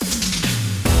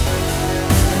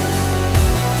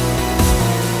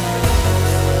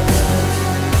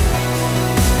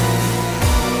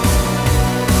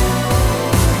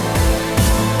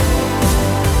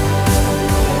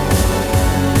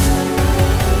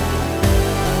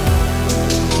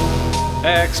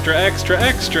Extra, extra,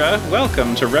 extra!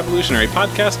 Welcome to Revolutionary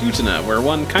Podcast Utena, where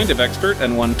one kind of expert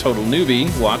and one total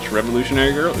newbie watch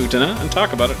Revolutionary Girl Utena and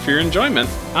talk about it for your enjoyment.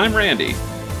 I'm Randy.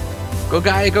 Go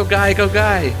guy, go guy, go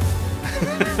guy!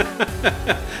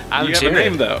 I'm you have Jared. a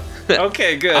name, though.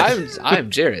 Okay, good. I'm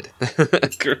Jared.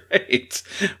 Great.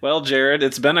 Well, Jared,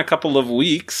 it's been a couple of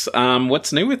weeks.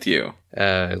 What's new with you?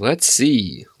 Let's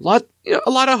see. A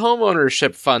lot of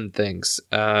homeownership fun things.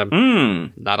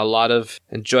 Not a lot of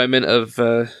enjoyment of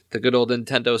the good old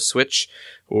Nintendo Switch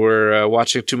or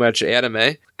watching too much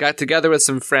anime. Got together with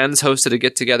some friends, hosted a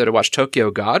get-together to watch Tokyo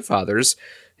Godfathers.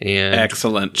 And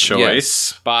excellent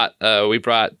choice. Yes, we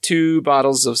brought 2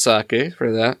 bottles of sake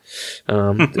for that.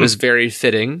 It was very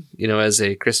fitting, as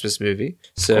a Christmas movie.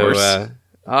 So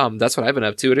that's what I've been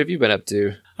up to. What have you been up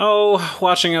to? Oh,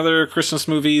 watching other Christmas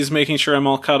movies, making sure I'm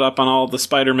all caught up on all the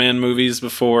Spider-Man movies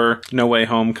before No Way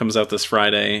Home comes out this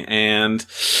Friday. And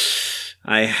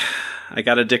I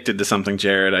got addicted to something,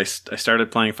 Jared. I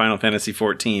started playing Final Fantasy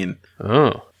XIV.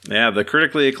 Oh. Yeah, the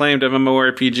critically acclaimed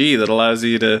MMORPG that allows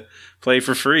you to play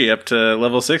for free up to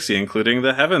level 60, including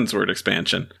the Heavensward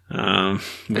expansion,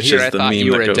 which is the meme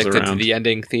you were that goes addicted around. to the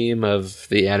ending theme of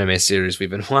the anime series we've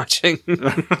been watching. Yeah,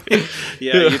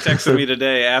 you texted me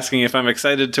today asking if I'm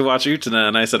excited to watch Utena,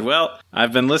 and I said, well,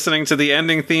 I've been listening to the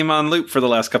ending theme on loop for the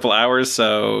last couple hours,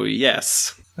 so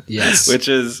yes. Yes. Which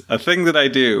is a thing that I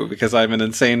do because I'm an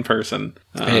insane person.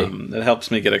 Hey. It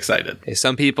helps me get excited. Hey,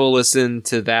 some people listen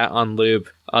to that on loop.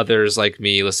 Others, like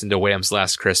me, listen to Wham's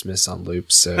Last Christmas on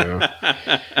loop. So,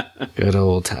 good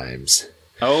old times.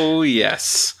 Oh,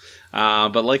 yes.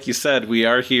 But like you said, we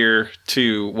are here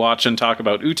to watch and talk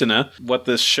about Utena. What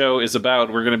this show is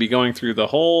about, we're going to be going through the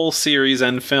whole series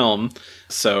and film.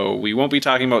 So we won't be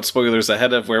talking about spoilers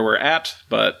ahead of where we're at,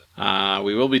 but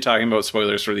we will be talking about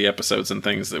spoilers for the episodes and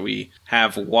things that we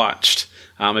have watched.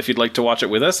 If you'd like to watch it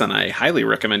with us, and I highly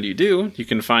recommend you do, you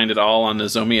can find it all on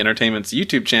Nozomi Entertainment's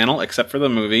YouTube channel, except for the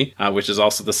movie, which is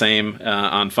also the same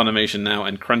on Funimation now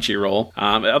and Crunchyroll.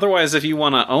 Otherwise, if you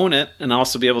want to own it and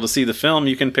also be able to see the film,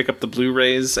 you can pick up the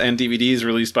Blu-rays and DVDs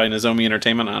released by Nozomi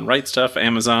Entertainment on Right Stuff,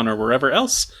 Amazon, or wherever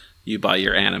else you buy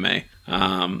your anime.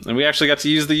 And we actually got to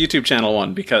use the YouTube channel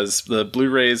one because the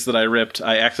Blu-rays that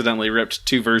I accidentally ripped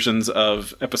 2 versions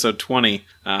of episode 20.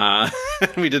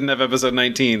 We didn't have episode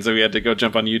 19, so we had to go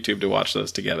jump on YouTube to watch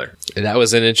those together. And that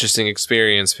was an interesting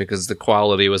experience because the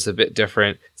quality was a bit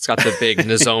different. It's got the big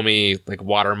Nozomi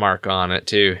watermark on it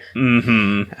too.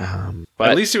 Mm-hmm. But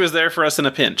at least it was there for us in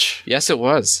a pinch. Yes, it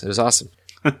was. It was awesome.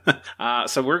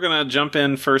 So we're going to jump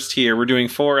in first here. We're doing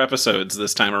 4 episodes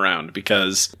this time around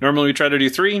because normally we try to do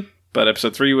 3, but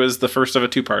episode 3 was the first of a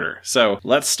 2-parter. So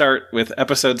let's start with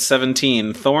episode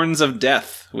 17, Thorns of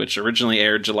Death, which originally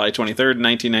aired July 23rd,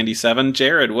 1997.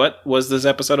 Jared, what was this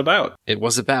episode about? It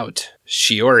was about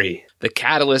Shiori, the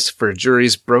catalyst for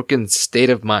Juri's broken state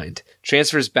of mind,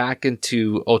 transfers back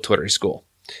into Otori school.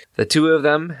 The 2 of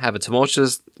them have a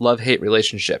tumultuous love-hate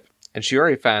relationship, and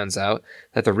Shiori finds out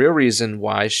that the real reason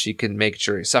why she can make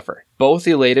Juri suffer. Both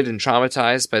elated and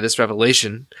traumatized by this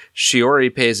revelation,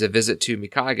 Shiori pays a visit to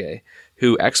Mikage,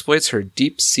 who exploits her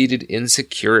deep-seated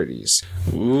insecurities.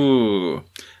 Ooh.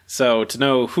 So, to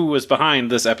know who was behind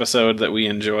this episode that we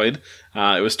enjoyed,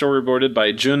 it was storyboarded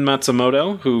by Jun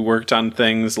Matsumoto, who worked on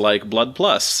things like Blood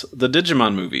Plus, the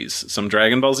Digimon movies, some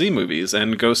Dragon Ball Z movies,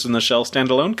 and Ghost in the Shell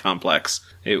standalone complex.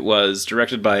 It was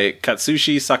directed by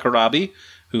Katsushi Sakurabi,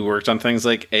 who worked on things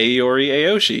like Aoi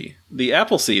Aoshi, the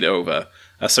Appleseed OVA,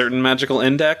 A Certain Magical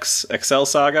Index, Excel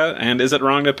Saga, and Is It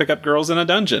Wrong to Pick Up Girls in a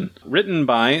Dungeon? Written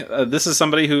by, this is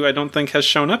somebody who I don't think has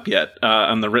shown up yet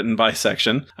on the written by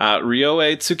section,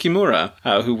 Ryoe Tsukimura,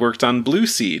 who worked on Blue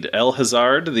Seed, El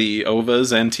Hazard, the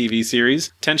OVAs and TV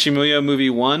series, Tenchi Muyo Movie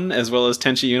 1, as well as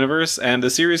Tenchi Universe, and a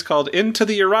series called Into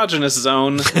the Erogenous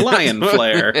Zone, Lion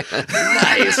Flare.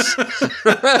 Nice!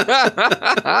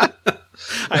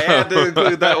 I had to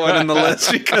include that one in the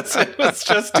list because it was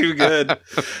just too good.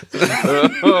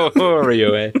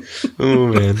 Ryoe. Oh,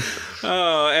 man.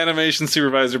 Oh, animation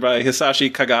supervisor by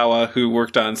Hisashi Kagawa, who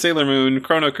worked on Sailor Moon,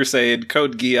 Chrono Crusade,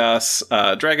 Code Geass,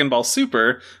 Dragon Ball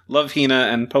Super, Love Hina,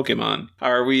 and Pokemon.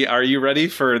 Are you ready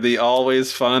for the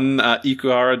always fun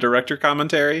Ikuhara director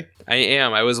commentary? I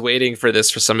am. I was waiting for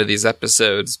this for some of these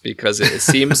episodes because it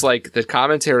seems like the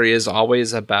commentary is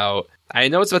always about... I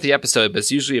know it's about the episode, but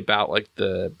it's usually about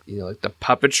the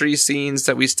puppetry scenes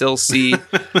that we still see,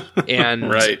 and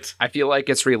right. I feel like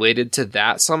it's related to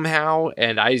that somehow.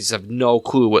 And I just have no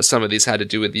clue what some of these had to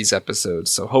do with these episodes.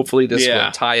 So hopefully this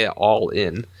will tie it all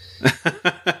in.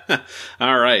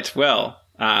 All right. Well,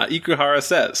 Ikuhara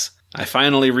says, "I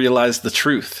finally realized the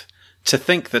truth. To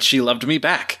think that she loved me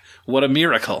back. What a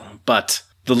miracle. But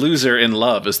The loser in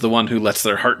love is the one who lets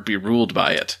their heart be ruled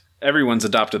by it. Everyone's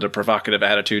adopted a provocative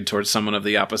attitude towards someone of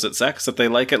the opposite sex that they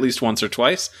like at least once or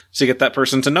twice to get that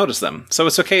person to notice them. So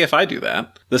it's okay if I do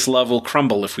that. This love will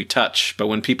crumble if we touch, but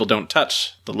when people don't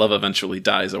touch, the love eventually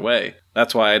dies away.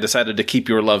 That's why I decided to keep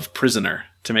your love prisoner,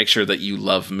 to make sure that you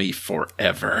love me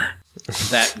forever.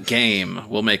 That game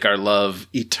will make our love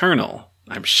eternal.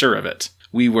 I'm sure of it.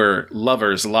 We were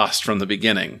lovers lost from the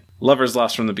beginning. Lovers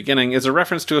Lost from the Beginning is a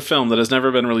reference to a film that has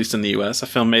never been released in the US, a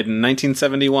film made in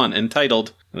 1971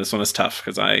 entitled, and this one is tough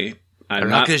because I'm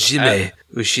not... Rakajime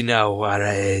ushina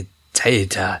ware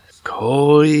taita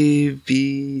koibito.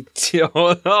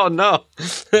 Oh no.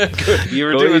 You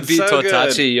were doing so good.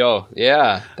 Totachi yo.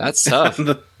 Yeah, that's tough.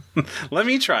 Let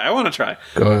me try. I want to try.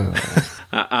 Go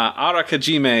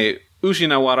Arakajime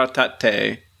ushina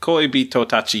waratate koibito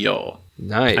tachi yo.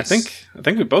 Nice. I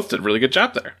think we both did a really good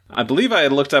job there. I believe I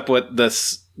had looked up what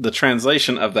the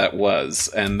translation of that was,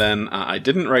 and then I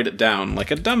didn't write it down like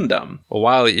a dum-dum. Well,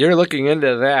 while you're looking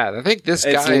into that, I think this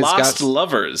guy's Lost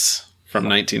Lovers from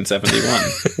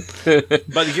 1971.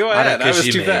 But go ahead, I was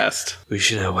too fast.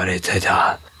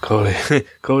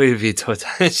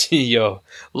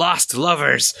 Lost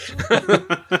Lovers.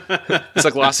 It's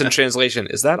like Lost in Translation.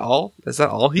 Is that all? Is that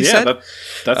all he said? Yeah,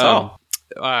 that's all.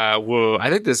 Well, I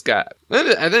think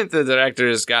the director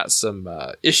has got some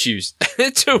issues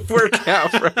to work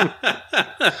out from.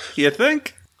 You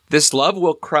think? This love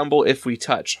will crumble if we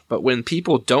touch, but when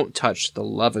people don't touch, the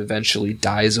love eventually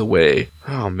dies away.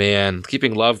 Oh man,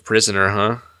 keeping love prisoner,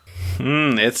 huh?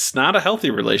 It's not a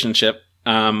healthy relationship.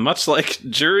 Much like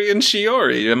Juri and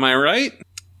Shiori, am I right?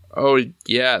 Oh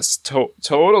yes,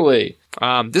 totally.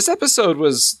 This episode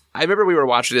was... I remember we were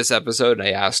watching this episode and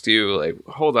I asked you, like,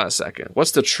 hold on a second.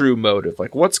 What's the true motive?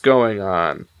 Like, what's going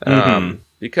on?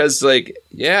 Because, like,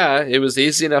 yeah, it was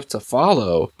easy enough to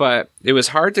follow, but it was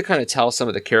hard to kind of tell some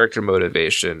of the character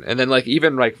motivation. And then, like,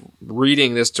 even, like,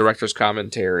 reading this director's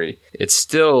commentary, it's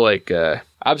still, like,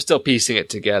 I'm still piecing it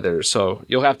together. So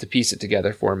you'll have to piece it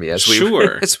together for me as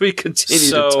we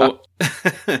continue to talk.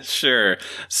 Sure.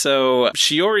 So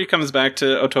Shiori comes back to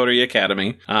Otori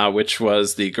Academy, which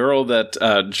was the girl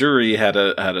that Juri had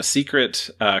a secret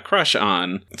crush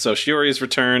on. So Shiori's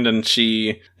returned, and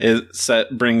she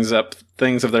brings up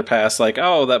things of their past, like,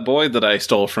 oh, that boy that I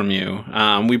stole from you.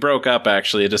 We broke up,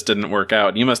 actually. It just didn't work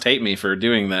out. You must hate me for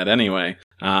doing that anyway.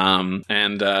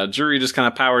 And Juri just kind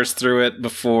of powers through it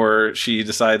before she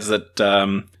decides that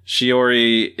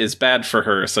Shiori is bad for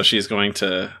her, so she's going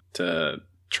to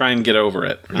try and get over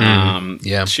it.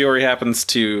 Shiori happens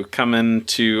to come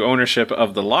into ownership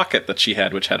of the locket that she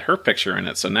had, which had her picture in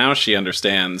it. So now she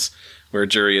understands where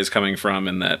Juri is coming from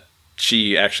and that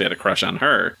she actually had a crush on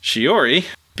her. Shiori,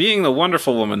 being the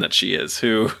wonderful woman that she is,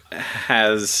 who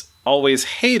has always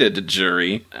hated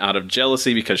Juri out of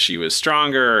jealousy because she was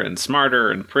stronger and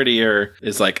smarter and prettier,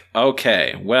 is like,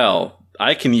 okay, well,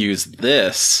 I can use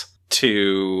this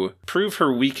to prove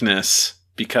her weakness,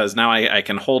 because now I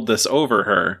can hold this over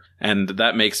her, and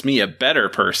that makes me a better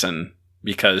person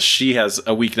because she has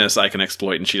a weakness I can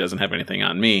exploit and she doesn't have anything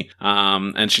on me.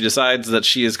 And she decides that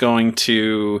she is going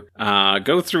to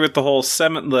go through with the whole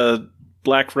the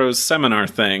Black Rose seminar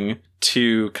thing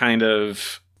to kind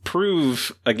of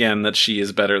prove again that she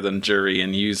is better than Juri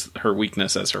and use her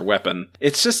weakness as her weapon.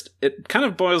 It kind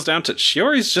of boils down to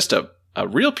Shiori's just a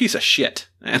real piece of shit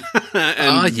and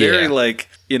very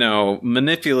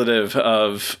manipulative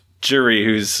of Juri,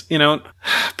 who's,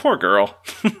 poor girl.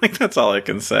 Like, that's all I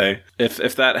can say.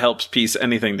 If that helps piece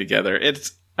anything together,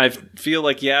 I feel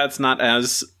like, it's not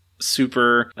as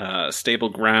super stable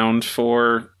ground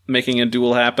for making a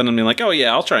duel happen and being like, oh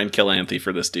yeah, I'll try and kill Anthe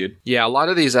for this dude. Yeah, a lot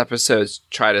of these episodes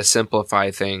try to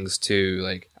simplify things to,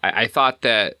 like, I thought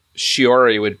that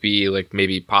Shiori would be, like,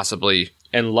 maybe possibly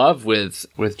in love with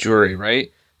Juri,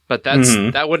 right? But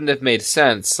that wouldn't have made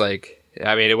sense. Like,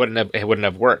 I mean, it wouldn't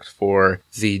have worked for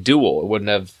the duel. It wouldn't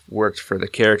have worked for the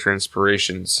character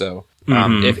inspiration. So,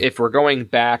 if we're going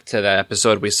back to that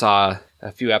episode we saw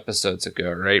a few episodes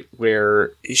ago, right,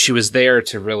 where she was there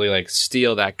to really, like,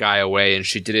 steal that guy away, and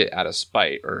she did it out of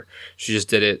spite, or she just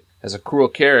did it as a cruel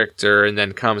character, and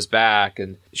then comes back,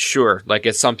 and sure, like,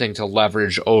 it's something to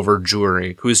leverage over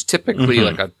Juri, who's typically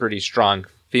like a pretty strong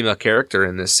female character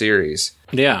in this series.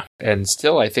 Yeah. And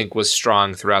still, I think, was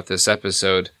strong throughout this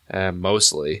episode,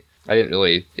 mostly. I didn't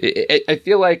really... I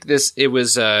feel like it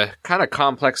was kind of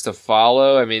complex to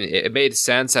follow. I mean, it made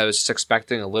sense. I was just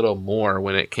expecting a little more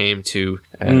when it came to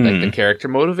like the character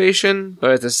motivation.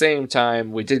 But at the same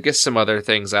time, we did get some other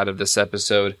things out of this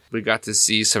episode. We got to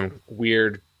see some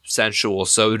weird, sensual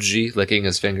Soji licking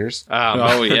his fingers.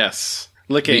 Oh, yes.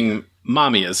 Licking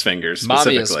Mamiya's fingers,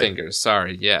 specifically. Mamiya's fingers,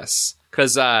 sorry, yes.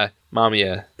 Because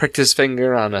Mamiya pricked his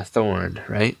finger on a thorn,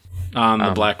 right? On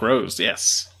the black rose,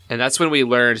 yes. And that's when we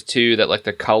learned, too, that, like,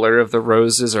 the color of the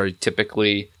roses are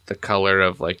typically the color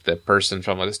of, like, the person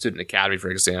from, like, the Student Academy, for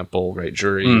example, right?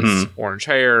 Juri's orange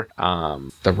hair.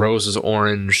 The rose is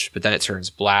orange, but then it turns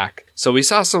black. So we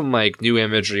saw some, like, new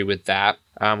imagery with that.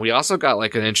 We also got,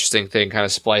 like, an interesting thing kind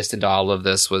of spliced into all of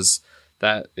this was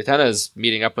that Utena's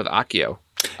meeting up with Akio.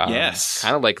 Yes.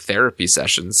 Kind of like therapy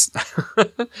sessions.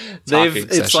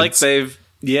 It's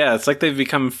like they've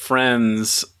become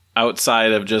friends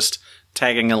outside of just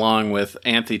tagging along with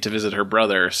Anthe to visit her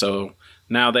brother. So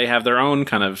now they have their own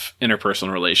kind of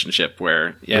interpersonal relationship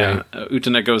where,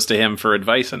 Utena goes to him for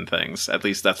advice and things. At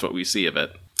least that's what we see of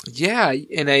it. Yeah,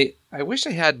 and I wish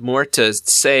I had more to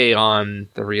say on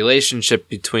the relationship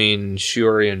between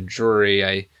Shiori and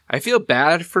Juri. I feel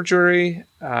bad for Juri.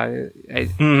 I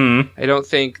don't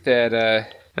think that...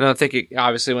 I don't think it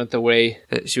obviously went the way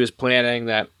that she was planning,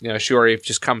 that, Shiori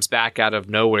just comes back out of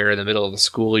nowhere in the middle of the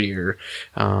school year.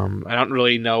 I don't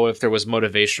really know if there was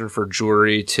motivation for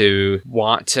Juri to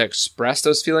want to express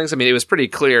those feelings. I mean, it was pretty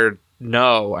clear,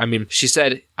 no. I mean, she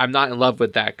said, I'm not in love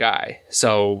with that guy,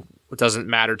 so it doesn't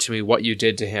matter to me what you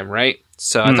did to him, right?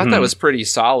 So I thought that was pretty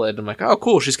solid. I'm like, oh,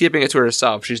 cool. She's keeping it to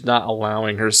herself. She's not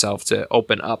allowing herself to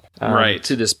open up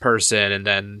to this person. And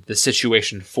then the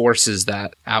situation forces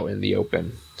that out in the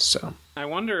open. So I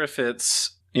wonder if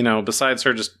it's, besides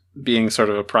her just being sort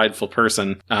of a prideful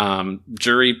person,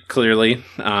 Juri clearly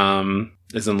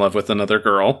is in love with another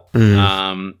girl.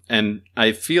 And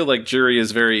I feel like Juri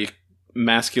is very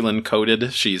masculine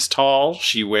coded. She's tall,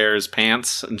 she wears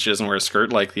pants, and she doesn't wear a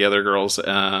skirt like the other girls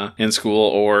in school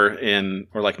or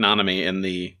like Nanami in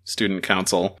the student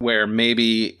council, where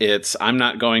maybe it's, I'm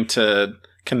not going to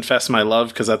confess my love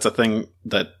because that's a thing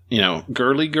that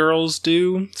girly girls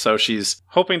do. So she's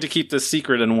hoping to keep this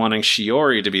secret and wanting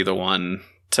Shiori to be the one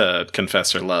to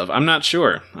confess her love. I'm not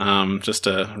sure. Just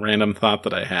a random thought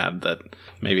that I had that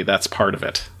maybe that's part of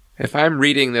it. If I'm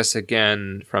reading this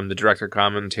again from the director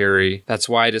commentary, that's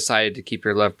why I decided to keep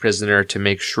your love prisoner, to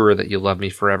make sure that you love me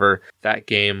forever. That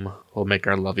game will make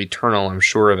our love eternal, I'm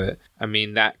sure of it. I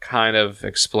mean, that kind of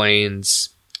explains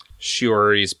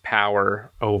Shiori's power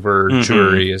over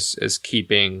Juri is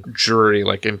keeping Juri,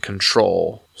 like, in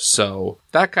control. So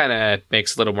that kind of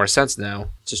makes a little more sense now.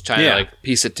 Just trying to, like,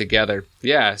 piece it together.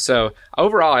 Yeah, so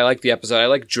overall, I like the episode. I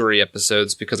like Juri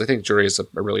episodes because I think Juri is a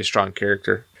really strong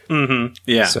character.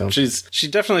 Yeah, so. She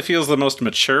definitely feels the most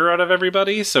mature out of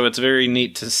everybody, so it's very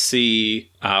neat to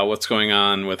see what's going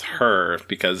on with her,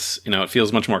 because, it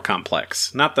feels much more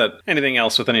complex. Not that anything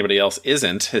else with anybody else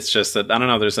isn't, it's just that, I don't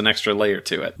know, there's an extra layer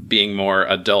to it, being more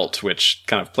adult, which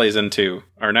kind of plays into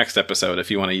our next episode,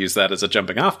 if you want to use that as a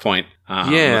jumping off point,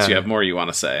 unless you have more you want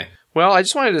to say. Well, I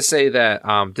just wanted to say that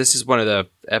this is one of the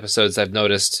episodes I've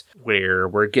noticed where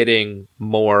we're getting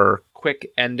more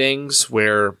quick endings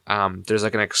where there's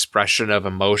like an expression of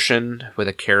emotion with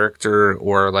a character,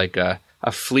 or like a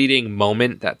fleeting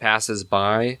moment that passes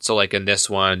by. So like in this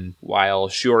one, while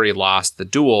Shiori lost the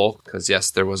duel, because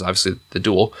yes, there was obviously the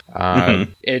duel,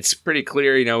 it's pretty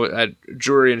clear,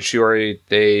 Juri and Shiori,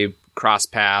 they cross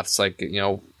paths, like,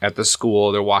 at the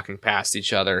school, they're walking past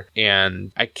each other,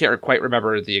 and I can't quite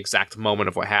remember the exact moment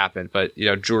of what happened, but,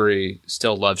 Juri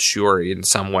still loves Shiori in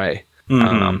some way.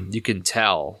 You can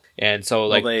tell. And so,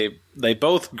 like, they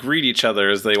both greet each other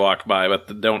as they walk by, but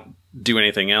they don't do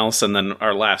anything else. And then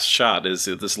our last shot is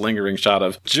this lingering shot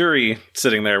of Juri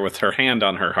sitting there with her hand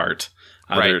on her heart,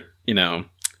 either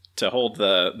to hold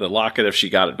the locket if she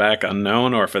got it back,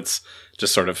 unknown, or if it's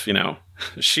just sort of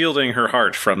shielding her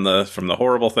heart from the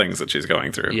horrible things that she's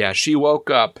going through. Yeah, she woke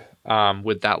up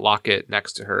with that locket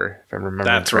next to her, if I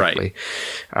remember correctly.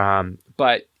 Right.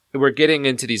 But we're getting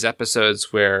into these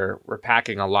episodes where we're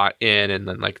packing a lot in, and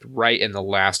then, like, right in the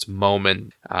last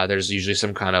moment, there's usually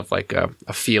some kind of, like, a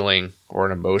feeling or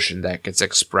an emotion that gets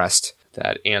expressed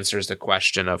that answers the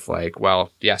question of, like,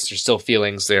 well, yes, there's still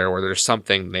feelings there, or there's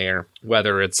something there,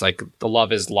 whether it's like the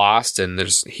love is lost and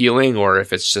there's healing, or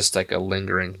if it's just like a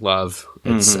lingering love.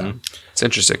 It's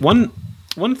interesting.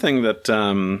 One thing that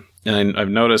and I've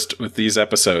noticed with these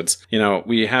episodes,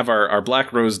 we have our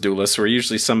Black Rose duelists, who are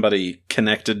usually somebody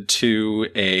connected to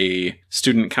a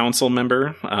student council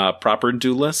member, proper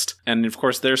duelist. And of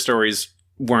course, their stories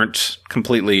weren't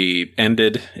completely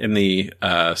ended in the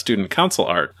student council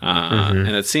arc. And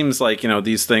it seems like,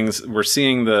 these things, we're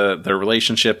seeing their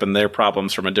relationship and their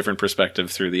problems from a different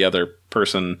perspective through the other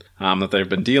person that they've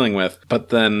been dealing with. But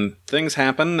then things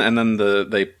happen, and then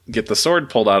they get the sword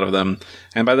pulled out of them.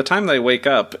 And by the time they wake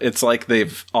up, it's like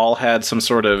they've all had some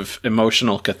sort of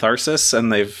emotional catharsis,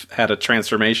 and they've had a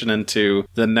transformation into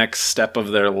the next step of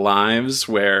their lives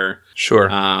where... Sure.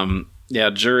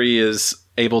 Juri is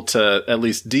able to at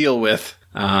least deal with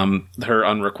her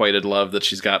unrequited love that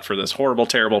she's got for this horrible,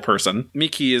 terrible person.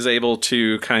 Miki is able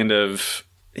to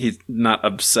he's not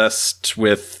obsessed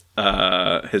with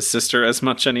his sister as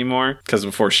much anymore, because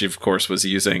before she, of course, was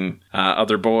using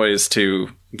other boys to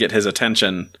get his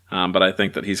attention. But I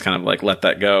think that he's kind of like let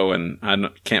that go, and I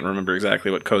can't remember exactly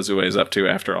what Kozue is up to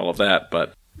after all of that,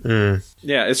 but...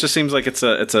 Yeah, it just seems like it's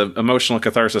a emotional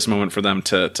catharsis moment for them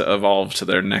to evolve to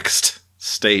their next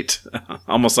state,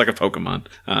 almost like a Pokemon.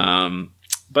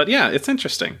 But yeah, it's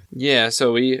interesting. Yeah,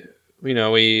 so we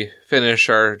finish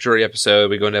our Juri episode.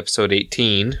 We go into episode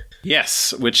 18.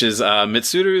 Yes, which is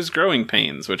Mitsuru's Growing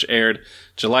Pains, which aired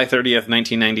July 30th,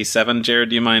 1997. Jared,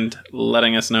 do you mind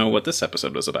letting us know what this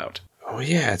episode was about? Oh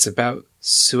yeah, it's about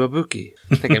Suwabuki.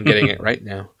 I think I'm getting it right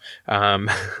now.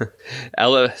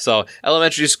 So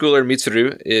elementary schooler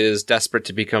Mitsuru is desperate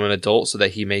to become an adult so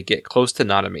that he may get close to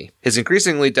Nanami. His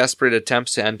increasingly desperate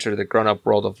attempts to enter the grown-up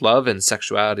world of love and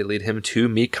sexuality lead him to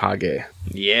Mikage.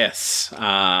 Yes.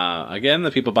 Again,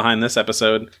 the people behind this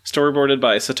episode, storyboarded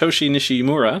by Satoshi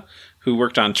Nishimura, who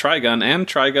worked on Trigun and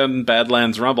Trigun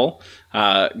Badlands Rumble,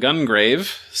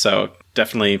 Gungrave, so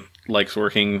definitely likes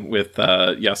working with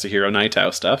Yasuhiro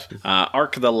Naito stuff.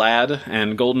 Arc the Lad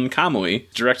and Golden Kamui,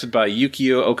 directed by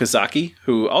Yukio Okazaki,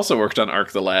 who also worked on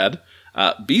Arc the Lad.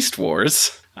 Beast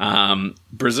Wars,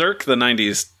 Berserk, the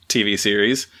 90s TV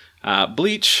series,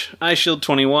 Bleach, Eyeshield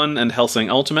 21, and Hellsing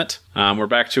Ultimate. We're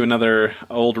back to another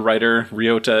old writer,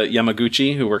 Ryota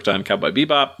Yamaguchi, who worked on Cowboy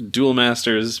Bebop, Duel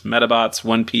Masters, Metabots,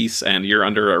 One Piece, and You're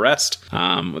Under Arrest.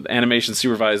 With animation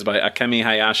supervised by Akemi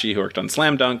Hayashi, who worked on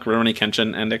Slam Dunk, Rurouni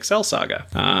Kenshin, and Excel Saga.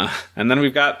 And then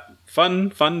we've got fun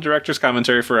director's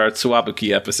commentary for our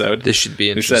Tsuwabuki episode. This should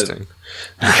be interesting.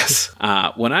 Yes.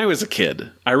 When I was a kid,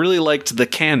 I really liked The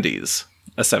Candies,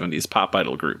 a 70s pop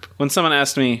idol group. When someone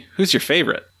asked me, who's your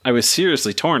favorite? I was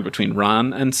seriously torn between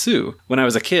Ron and Sue. When I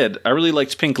was a kid, I really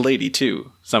liked Pink Lady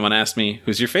too. Someone asked me,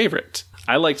 who's your favorite?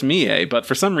 I liked Mie, but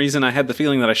for some reason I had the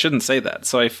feeling that I shouldn't say that,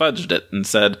 so I fudged it and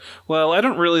said, well, I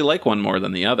don't really like one more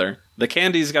than the other. The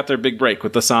Candies got their big break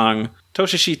with the song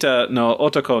Toshishita no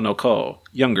Otoko no Ko,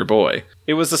 Younger Boy.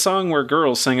 It was the song where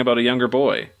girls sang about a younger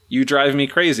boy. You drive me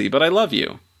crazy, but I love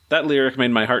you. That lyric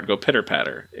made my heart go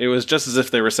pitter-patter. It was just as if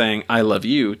they were saying, I love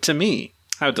you, to me.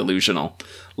 How delusional.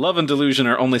 Love and delusion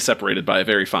are only separated by a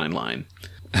very fine line.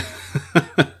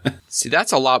 See,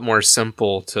 that's a lot more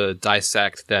simple to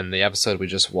dissect than the episode we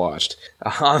just watched.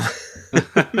 So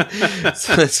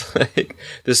it's like,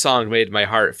 the song made my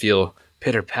heart feel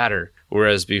pitter-patter,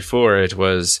 whereas before it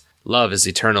was, love is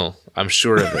eternal, I'm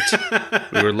sure of it.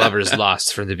 We were lovers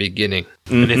lost from the beginning.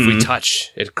 And if we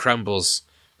touch, it crumbles.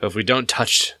 But if we don't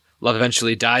touch, love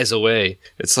eventually dies away.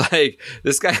 It's like,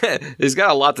 this guy, he's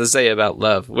got a lot to say about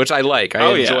love, which I like.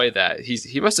 I enjoy that.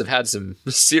 He must have had some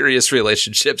serious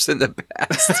relationships in the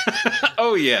past.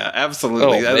 Oh, yeah,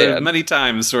 absolutely. There are many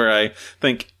times where I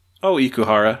think, oh,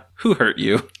 Ikuhara, who hurt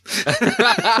you?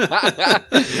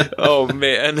 Oh,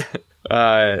 man.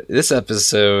 This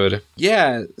episode,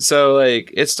 so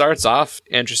like it starts off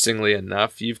interestingly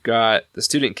enough. You've got the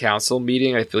student council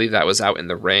meeting. I believe that was out in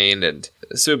the rain, and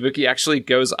Suwabuki actually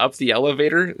goes up the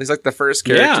elevator. He's like the first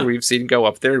character we've seen go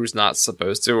up there who's not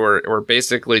supposed to, or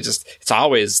basically just, it's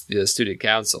always the student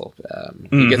council.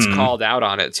 He gets called out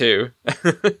on it too.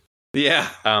 Yeah.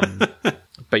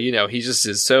 But he just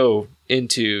is so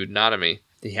into Nanami,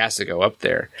 he has to go up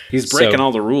there. He's breaking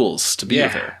all the rules to be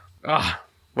with her.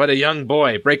 What a young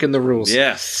boy, breaking the rules.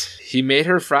 Yes. He made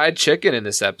her fried chicken in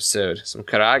this episode. Some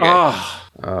karage.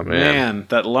 Oh man.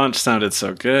 That lunch sounded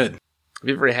so good. Have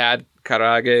you ever had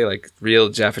karage, like real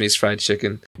Japanese fried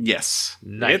chicken? Yes.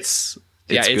 Nice.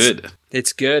 It's good.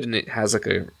 It's good, and it has like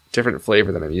a different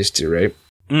flavor than I'm used to, right?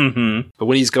 Mm-hmm. But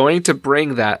when he's going to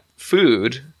bring that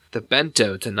food, the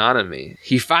bento, to Nanami,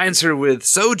 he finds her with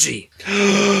soji.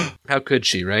 How could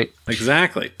she, right?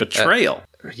 Exactly. Betrayal.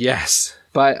 Yes.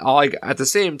 But at the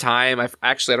same time, I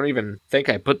don't even think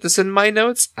I put this in my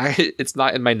notes. It's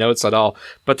not in my notes at all.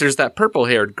 But there's that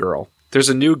purple-haired girl. There's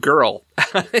a new girl.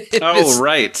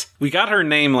 Right. We got her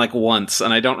name like once,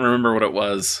 and I don't remember what it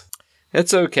was.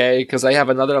 It's okay, because I have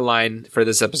another line for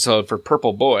this episode for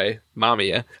Purple Boy,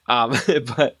 Mamiya.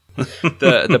 But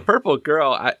the purple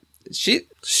girl,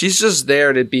 she's just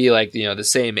there to be like, the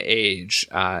same age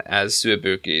as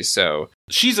Suibuki. So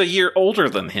she's a year older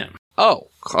than him. Oh,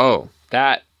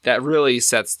 that really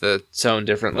sets the tone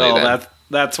differently. Well,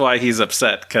 that's why he's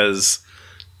upset, because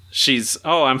she's,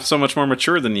 I'm so much more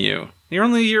mature than you. You're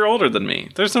only a year older than me.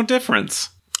 There's no difference.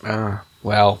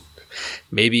 Well,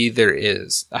 maybe there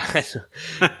is.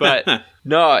 But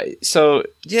no, so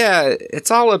yeah,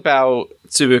 it's all about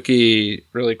Tsubuki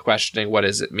really questioning what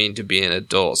does it mean to be an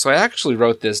adult. So I actually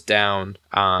wrote this down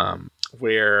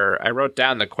where I wrote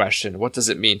down the question, what does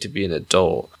it mean to be an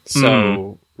adult?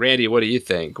 So Randy, what do you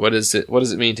think? What does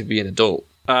it mean to be an adult?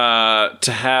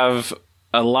 To have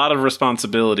a lot of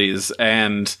responsibilities,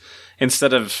 and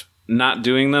instead of not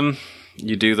doing them,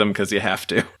 you do them because you have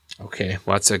to. Okay,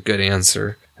 well, that's a good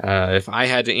answer. If I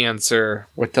had to answer,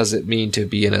 what does it mean to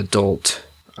be an adult?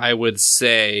 I would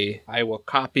say I will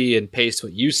copy and paste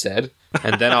what you said,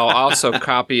 and then I'll also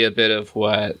copy a bit of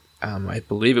what I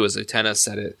believe it was Utena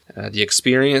said it. The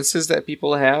experiences that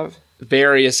people have.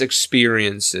 Various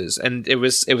experiences, and it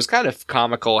was kind of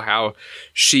comical how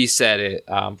she said it,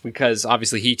 because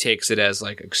obviously he takes it as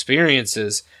like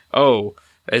experiences. Oh,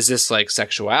 is this like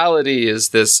sexuality? Is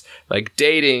this like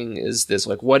dating? Is this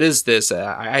like, what is this?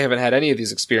 I haven't had any of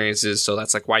these experiences, so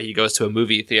that's like why he goes to a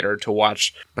movie theater to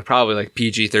watch probably like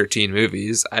PG-13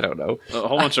 movies. I don't know, a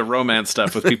whole bunch of romance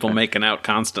stuff with people making out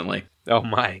constantly. Oh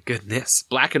my goodness.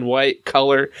 Black and white,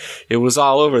 color. It was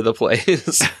all over the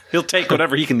place. He'll take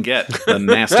whatever he can get, the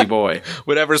nasty boy.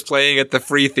 Whatever's playing at the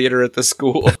free theater at the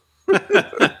school.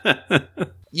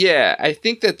 Yeah, I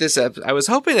think that I was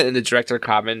hoping that in the director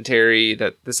commentary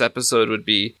that this episode would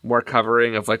be more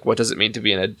covering of like, what does it mean to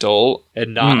be an adult,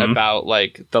 and not about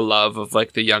like the love of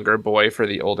like the younger boy for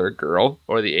the older girl,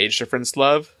 or the age difference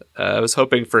love. I was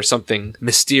hoping for something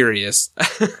mysterious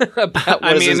about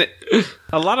what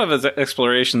a lot of his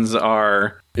explorations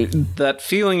are that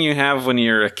feeling you have when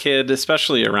you're a kid,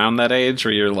 especially around that age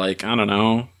where you're like, I don't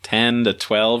know, 10 to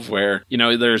 12, where,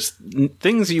 there's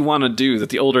things you want to do that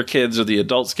the older kids or the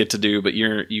adults get to do, but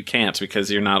you can't because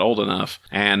you're not old enough,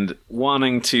 and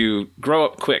wanting to grow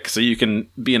up quick so you can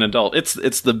be an adult. It's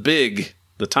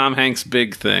the Tom Hanks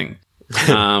big thing.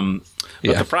 But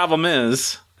the problem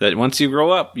is that once you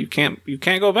grow up, you can't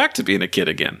go back to being a kid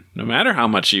again, no matter how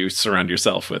much you surround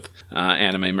yourself with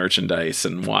anime merchandise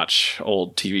and watch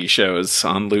old TV shows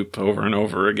on loop over and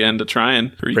over again to try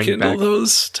and rekindle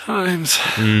those times.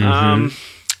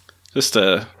 Just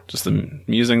the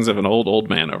musings of an old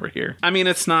man over here. I mean,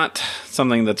 it's not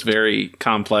something that's very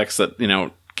complex that,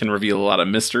 can reveal a lot of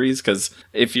mysteries, because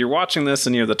if you're watching this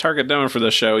and you're the target demo for the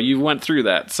show, you went through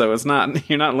that, so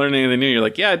you're not learning anything new. You're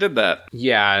like, yeah, I did that.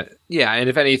 Yeah, and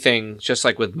if anything, just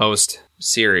like with most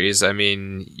series, I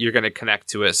mean, you're going to connect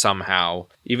to it somehow,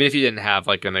 even if you didn't have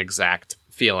like an exact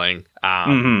feeling,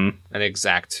 an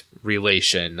exact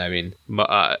relation. I mean,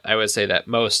 I would say that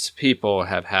most people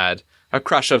have had a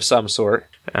crush of some sort,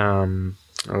 and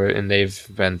they've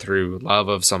been through love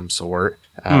of some sort,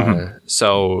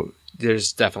 so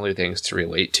there's definitely things to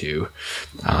relate to.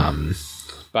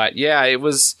 But yeah, it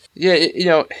was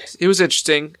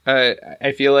interesting.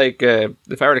 I feel like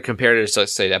if I were to compare it to,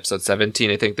 let's say, episode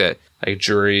 17, I think that like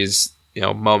Juri's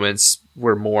moments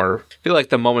were more, I feel like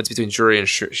the moments between Juri and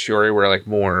Shiori were like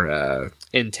more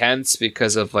intense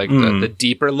because of like the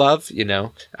deeper love,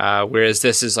 whereas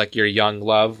this is like your young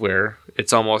love, where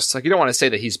it's almost like, you don't want to say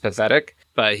that he's pathetic,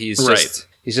 but he's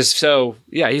just so,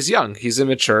 he's young, he's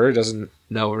immature, doesn't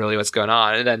know really what's going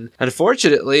on, and then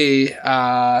unfortunately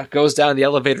goes down the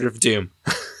elevator of doom.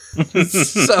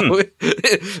 So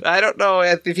I don't know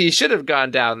if he should have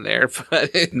gone down there,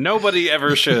 but nobody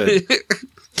ever should.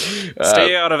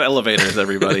 Stay out of elevators,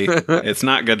 everybody. It's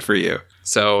not good for you.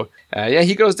 So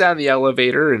he goes down the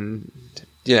elevator and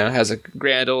has a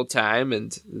grand old time,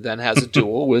 and then has a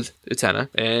duel with Utena,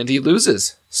 and he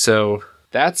loses. So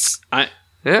that's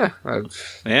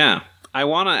I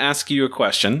want to ask you a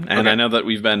question, and I know that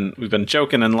we've been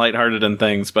joking and lighthearted and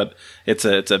things, but it's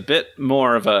a bit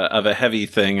more of a heavy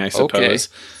thing, I suppose. Okay.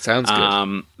 Sounds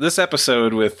good. This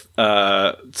episode with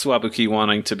Tsuwabuki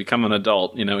wanting to become an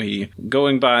adult, he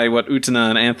going by what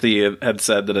Utena and Anthe had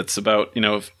said, that it's about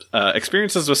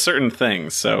experiences with certain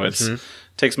things. So it's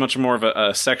takes much more of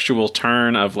a sexual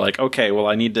turn of like, okay, well,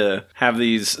 I need to have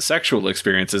these sexual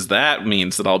experiences. That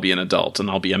means that I'll be an adult, and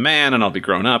I'll be a man, and I'll be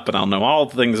grown up, and I'll know all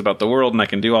the things about the world, and I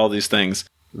can do all these things.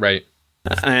 Right.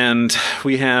 And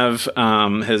we have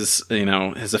his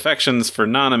affections for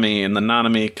Nanami, and then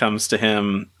Nanami comes to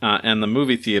him in the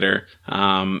movie theater.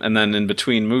 And then in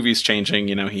between movies changing,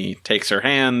 he takes her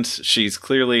hand. She's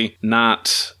clearly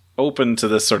not open to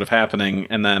this sort of happening,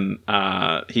 and then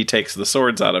he takes the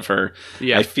swords out of her.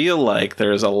 Yeah. I feel like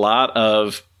there's a lot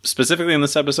of, specifically in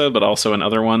this episode, but also in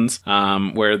other ones,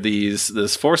 where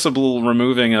this forcible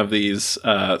removing of these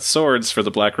swords for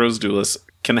the Black Rose duelists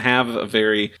can have a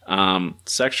very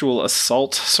sexual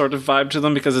assault sort of vibe to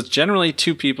them, because it's generally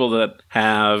two people that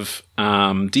have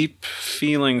deep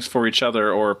feelings for each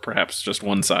other, or perhaps just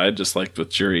one side, just like with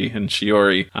Juri and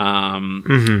Shiori.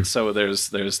 So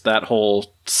there's that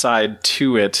whole side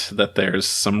to it, that there's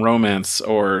some romance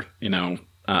or,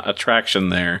 attraction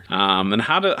there. And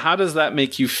how does that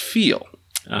make you feel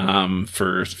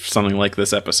for something like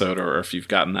this episode, or if you've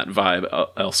gotten that vibe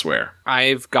elsewhere?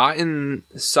 I've gotten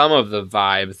some of the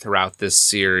vibe throughout this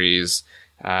series.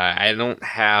 I don't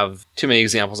have too many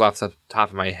examples off the top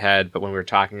of my head, but when we were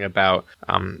talking about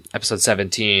episode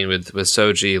 17 with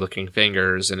Soji licking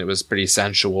fingers, and it was pretty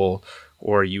sensual,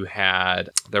 or you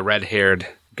had the red-haired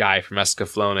guy from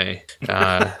Escaflowne.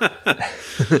 Alan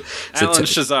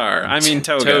Shazar. I mean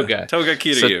Toga. Toga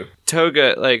Kiryu. So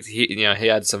Toga, like, he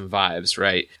had some vibes,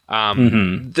 right?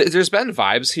 There's been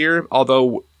vibes here,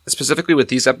 although specifically with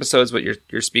these episodes, what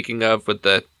you're speaking of,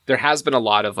 there has been a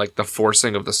lot of like the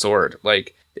forcing of the sword.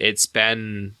 Like, it's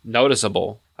been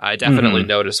noticeable. I definitely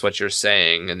notice what you're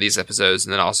saying in these episodes,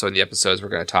 and then also in the episodes we're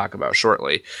going to talk about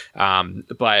shortly.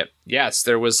 But yes,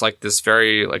 there was like this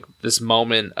very like this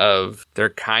moment of they're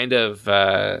kind of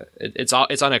it's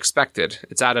unexpected.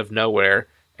 It's out of nowhere,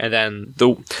 and then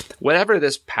whatever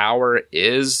this power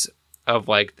is of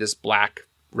like this Black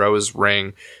Rose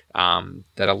ring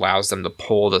that allows them to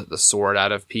pull the sword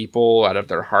out of people, out of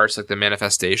their hearts, like the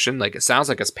manifestation. Like, it sounds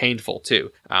like it's painful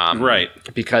too, right?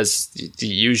 Because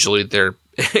usually they're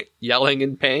yelling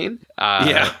in pain,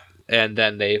 and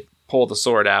then they pull the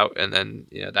sword out, and then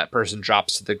that person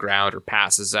drops to the ground or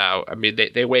passes out. I mean,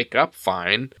 they wake up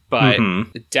fine, but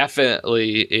it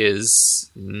definitely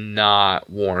is not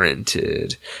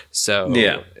warranted. So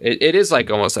it is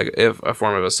like almost like a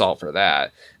form of assault for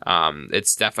that.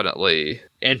 It's definitely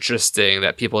interesting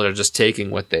that people are just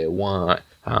taking what they want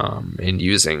and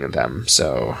using them.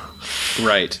 So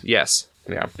right, yes,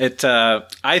 yeah. It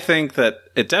I think that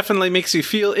it definitely makes you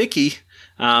feel icky.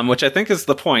 Which I think is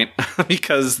the point,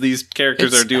 because these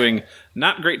characters are doing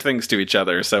not great things to each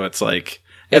other. So it's like,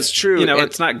 it's true.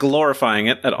 It's not glorifying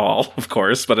it at all, of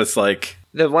course, but it's like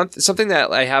something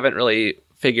that I haven't really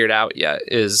figured out yet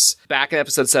is back in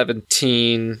episode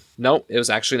 17. Nope, it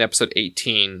was actually in episode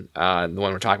 18, the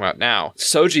one we're talking about now.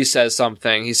 Soji says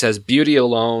something. He says, "Beauty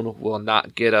alone will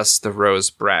not get us the Rose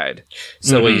Bride."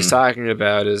 So what he's talking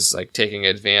about is like taking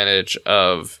advantage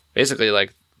of basically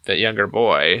like the younger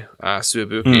boy,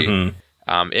 Suibuki,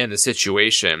 in the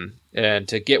situation, and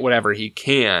to get whatever he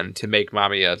can to make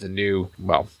Mamiya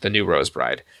the new Rose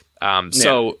Bride.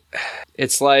 So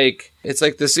it's like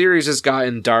the series has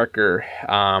gotten darker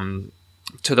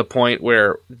to the point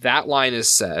where that line is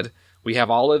said. We have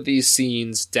all of these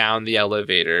scenes down the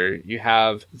elevator. You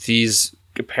have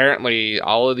apparently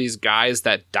all of these guys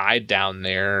that died down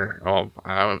there. Oh,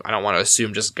 I don't want to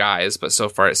assume just guys, but so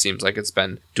far it seems like it's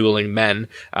been dueling men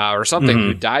or something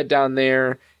who died down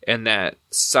there, and that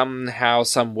somehow,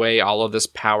 some way, all of this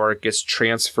power gets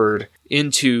transferred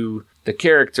into the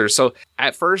characters. So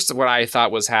at first, what I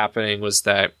thought was happening was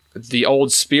that the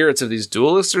old spirits of these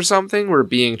duelists or something were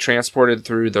being transported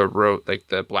through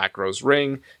the Black Rose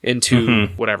ring into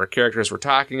whatever characters we're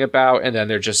talking about, and then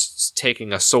they're just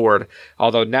taking a sword.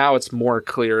 Although now it's more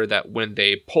clear that when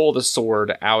they pull the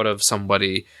sword out of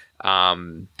somebody,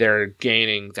 they're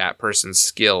gaining that person's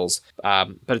skills.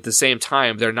 But at the same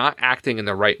time, they're not acting in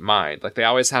the right mind. Like, they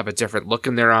always have a different look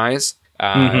in their eyes.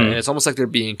 And it's almost like they're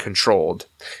being controlled,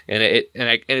 and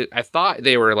I thought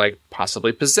they were like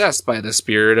possibly possessed by the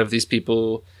spirit of these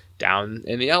people down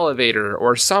in the elevator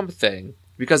or something,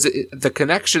 because the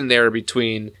connection there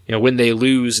between when they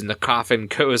lose and the coffin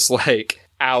goes like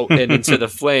out and into the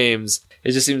flames,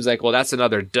 it just seems like, well, that's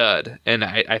another dud. And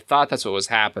I thought that's what was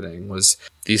happening, was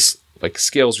these like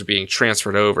skills are being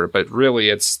transferred over, but really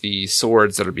it's the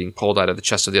swords that are being pulled out of the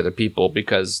chest of the other people,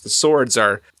 because the swords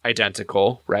are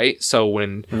identical, right? So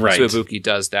when Suibuki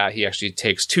does that, he actually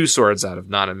takes two swords out of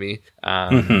Nanami,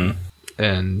 and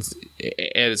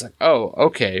it's like, oh,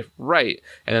 okay, right.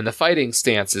 And then the fighting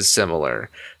stance is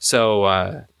similar. So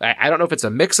I don't know if it's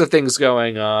a mix of things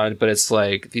going on, but it's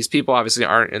like these people obviously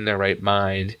aren't in their right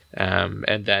mind,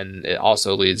 and then it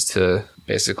also leads to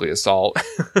basically assault.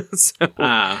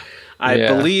 I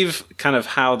believe kind of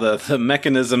how the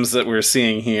mechanisms that we're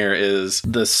seeing here is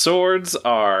the swords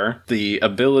are the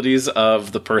abilities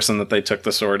of the person that they took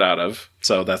the sword out of.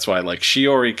 So that's why like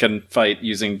Shiori can fight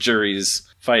using Juri's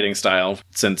fighting style,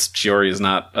 since Shiori is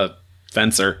not a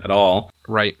fencer at all.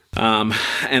 Right.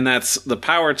 And that's the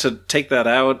power to take that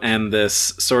out, and this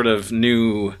sort of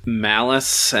new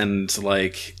malice and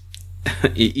like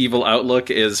evil outlook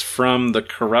is from the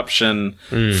corruption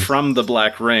from the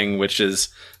Black Ring, which is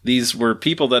these were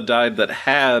people that died that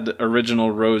had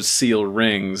original rose seal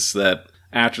rings that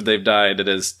after they've died it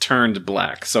has turned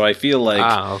black. So I feel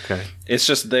like it's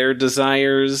just their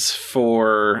desires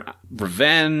for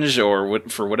revenge or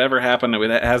for whatever happened.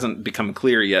 It hasn't become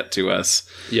clear yet to us.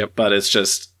 Yep. But it's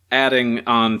just adding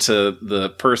on to the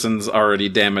person's already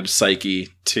damaged psyche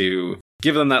to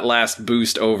give them that last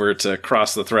boost over to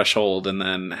cross the threshold and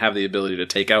then have the ability to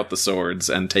take out the swords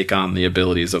and take on the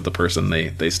abilities of the person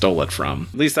they stole it from.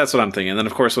 At least that's what I'm thinking. And then,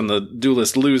 of course, when the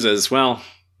duelist loses, well,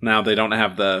 now they don't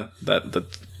have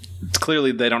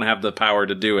clearly they don't have the power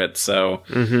to do it, so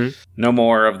no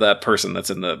more of that person that's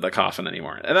in the coffin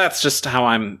anymore. And that's just how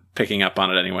I'm picking up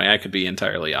on it anyway. I could be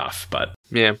entirely off, but...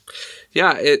 Yeah,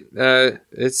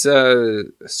 it's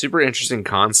super interesting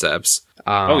concepts.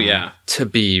 To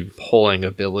be pulling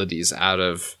abilities out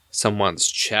of someone's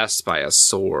chest by a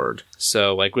sword.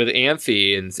 So, like, with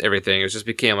Anthe and everything, it just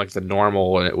became, like, the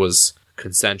normal, and it was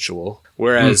consensual.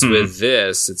 Whereas with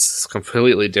this, it's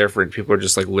completely different. People are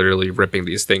just, like, literally ripping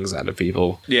these things out of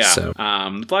people. Yeah. So.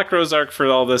 The Black Rose arc for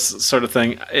all this sort of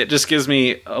thing, it just gives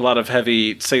me a lot of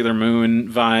heavy Sailor Moon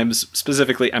vibes.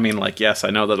 Specifically, I mean, like, yes,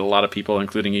 I know that a lot of people,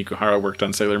 including Ikuhara, worked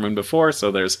on Sailor Moon before, so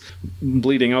there's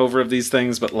bleeding over of these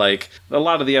things, but, like, a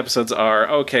lot of the episodes are,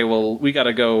 okay, well, we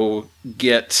gotta go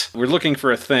we're looking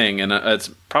for a thing, and it's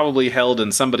probably held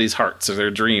in somebody's hearts or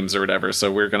their dreams or whatever,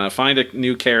 so we're gonna find a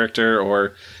new character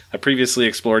or a previously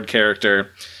explored character,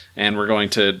 and we're going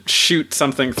to shoot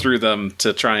something through them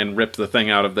to try and rip the thing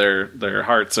out of their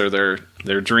hearts or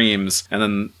their dreams, and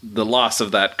then the loss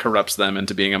of that corrupts them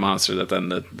into being a monster that then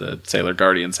the Sailor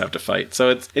Guardians have to fight. So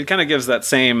it kind of gives that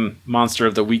same Monster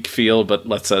of the Week feel, but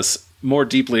lets us more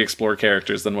deeply explore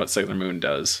characters than what Sailor Moon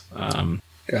does.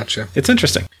 Gotcha. It's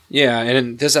interesting. Yeah,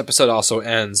 and this episode also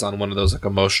ends on one of those like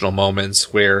emotional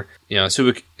moments where, you know,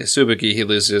 Subuki, he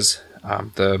loses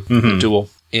the duel.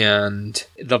 And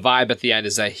the vibe at the end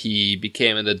is that he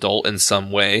became an adult in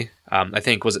some way. I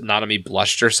think, was it Nanami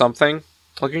blushed or something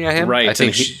looking at him? Right. I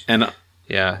think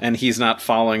and he's not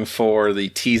falling for the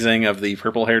teasing of the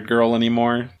purple-haired girl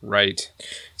anymore. Right.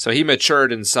 So he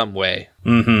matured in some way.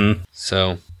 Mm-hmm.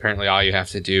 So apparently all you have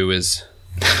to do is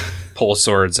pull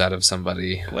swords out of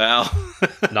somebody. Well,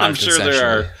 I'm sure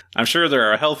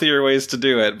there are healthier ways to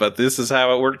do it, but this is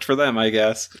how it worked for them, I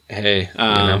guess. Hey, you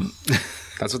know.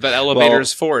 That's what that elevator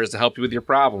is for, is to help you with your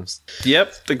problems.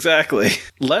 Yep, exactly.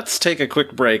 Let's take a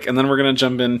quick break, and then we're going to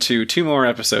jump into 2 more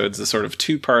episodes, a sort of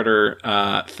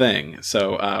 2-parter thing.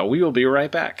 So we will be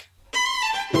right back.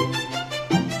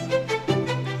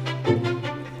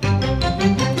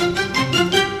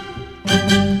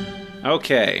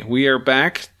 Okay, we are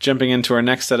back, jumping into our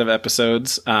next set of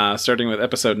episodes, starting with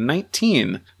episode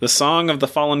 19, The Song of the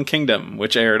Fallen Kingdom,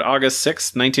 which aired August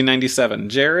 6th, 1997.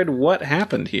 Jared, what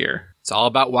happened here? It's all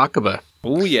about Wakaba.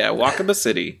 Oh yeah, Wakaba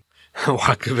City.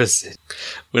 Wakaba City.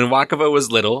 When Wakaba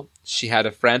was little, she had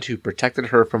a friend who protected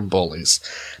her from bullies.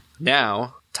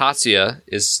 Now, Tatsuya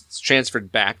is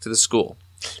transferred back to the school,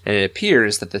 and it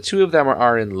appears that the two of them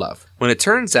are in love. When it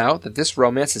turns out that this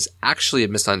romance is actually a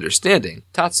misunderstanding,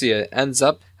 Tatsuya ends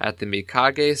up at the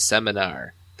Mikage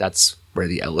seminar. That's where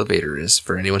the elevator is,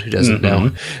 for anyone who doesn't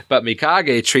know. But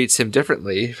Mikage treats him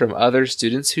differently from other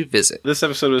students who visit. This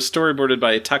episode was storyboarded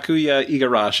by Takuya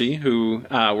Igarashi, who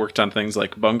worked on things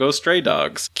like Bungo Stray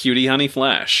Dogs, Cutie Honey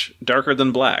Flash, Darker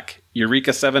Than Black,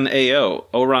 Eureka 7 AO,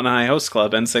 Ouran High Host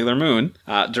Club, and Sailor Moon.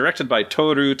 Directed by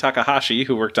Toru Takahashi,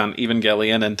 who worked on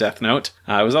Evangelion and Death Note.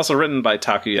 It was also written by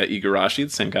Takuya Igarashi, the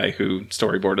same guy who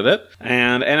storyboarded it.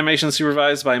 And animation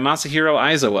supervised by Masahiro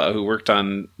Aizawa, who worked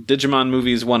on Digimon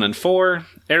movies 1 and 4,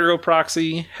 Aero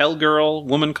Proxy, Hellgirl,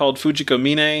 Woman Called Fujiko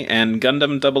Mine, and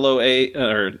Gundam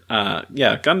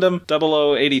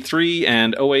Gundam 0083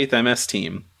 and 08th MS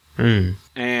Team.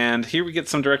 And here we get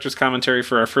some director's commentary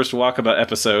for our first Wakaba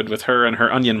episode with her and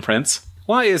her onion prince.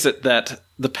 Why is it that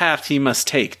the path he must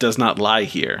take does not lie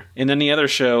here? In any other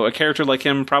show, a character like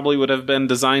him probably would have been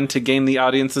designed to gain the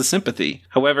audience's sympathy.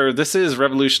 However, this is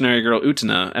Revolutionary Girl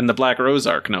Utena, and the Black Rose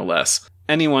arc, no less.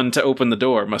 Anyone to open the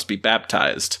door must be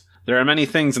baptized. There are many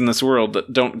things in this world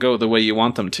that don't go the way you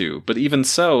want them to, but even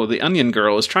so, the Onion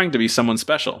Girl is trying to be someone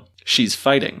special. She's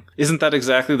fighting. Isn't that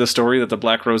exactly the story that the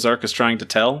Black Rose arc is trying to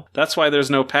tell? That's why there's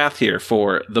no path here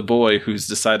for the boy who's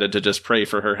decided to just pray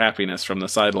for her happiness from the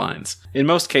sidelines. In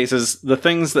most cases, the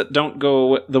things that don't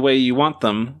go the way you want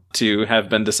them to have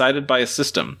been decided by a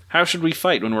system. How should we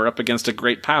fight when we're up against a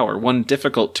great power, one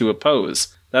difficult to oppose?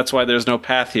 That's why there's no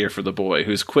path here for the boy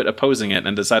who's quit opposing it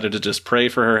and decided to just pray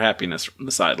for her happiness from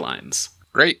the sidelines.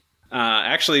 Great.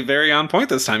 Actually, very on point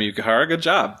this time, Yukihara. Good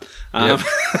job. Yep.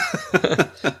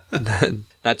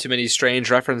 Not too many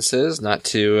strange references, not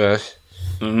too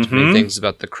many things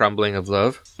about the crumbling of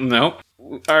love. Nope.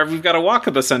 We've got a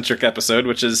Wakaba-centric episode,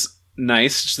 which is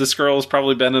nice. This girl's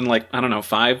probably been in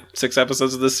 5-6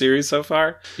 episodes of this series so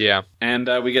far. Yeah. And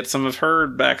we get some of her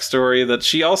backstory that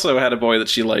she also had a boy that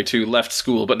she liked who left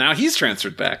school, but now he's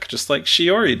transferred back, just like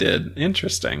Shiori did.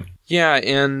 Interesting. Yeah,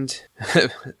 and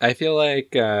I feel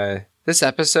like this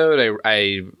episode,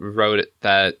 I wrote it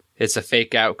that it's a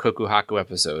fake-out Kokuhaku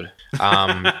episode.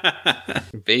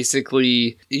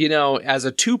 Basically, as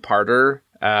a two-parter,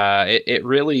 it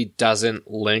really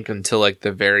doesn't link until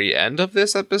the very end of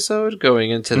this episode,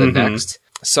 going into the next.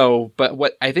 So, but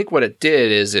what it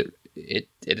did is it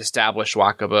established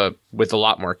Wakaba with a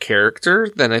lot more character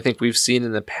than I think we've seen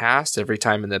in the past. Every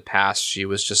time in the past, she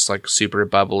was just super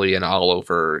bubbly and all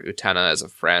over Utena as a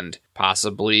friend.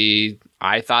 Possibly,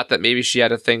 I thought that maybe she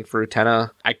had a thing for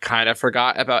Utena. I kind of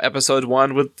forgot about episode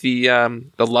 1 with the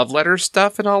love letter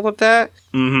stuff and all of that.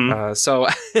 So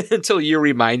until you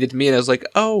reminded me, and I was like,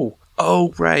 oh,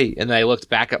 right. And I looked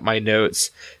back at my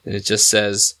notes, and it just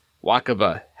says,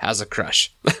 Wakaba has a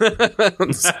crush.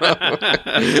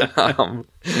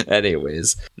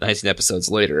 Anyways, 19 episodes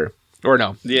later. Or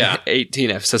no, 18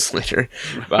 episodes later.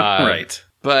 Right.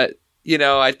 But,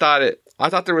 I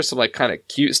thought there was some kind of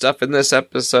cute stuff in this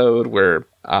episode where,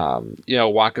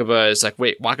 Wakaba is like,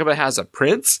 wait, Wakaba has a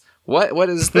prince? What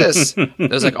is this? I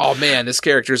was like, oh man, this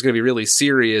character is going to be really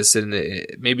serious, and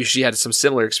maybe she had some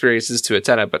similar experiences to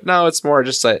Utena, but no, it's more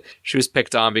just like she was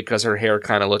picked on because her hair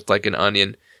kind of looked like an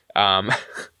onion.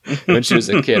 When she was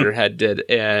a kid, her head did,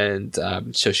 and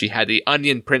so she had the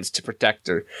onion prince to protect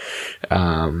her.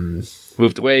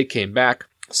 Moved away, came back.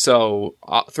 So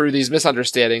through these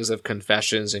misunderstandings of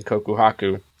confessions and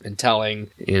Kokuhaku and telling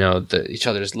each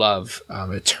other's love,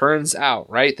 it turns out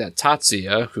that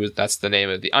Tatsuya, that's the name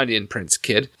of the onion prince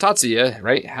kid,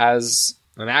 Tatsuya has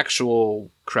an actual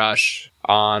crush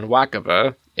on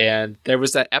Wakaba. And there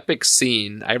was that epic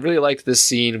scene. I really liked this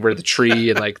scene where the tree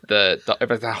and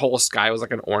the whole sky was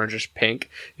an orangish pink.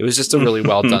 It was just a really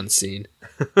well done scene.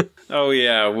 Oh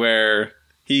yeah, where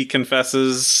he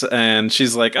confesses and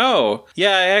she's like, oh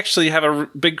yeah, I actually have a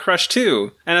big crush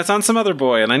too, and it's on some other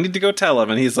boy, and I need to go tell him.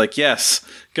 And he's like, yes,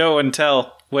 go and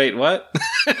tell. Wait, what?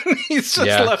 He's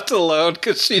just left alone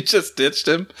because she just ditched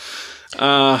him.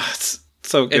 It's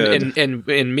so good.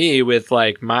 And me with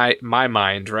my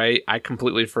mind, right? I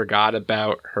completely forgot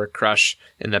about her crush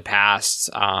in the past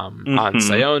on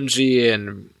Sayonji,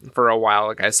 and for a while,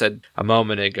 like I said a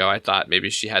moment ago, I thought maybe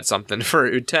she had something for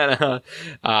Utena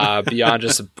beyond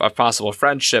just a possible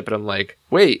friendship, and I'm like,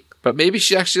 wait, but maybe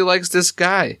she actually likes this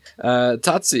guy,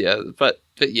 Tatsuya. But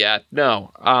yeah,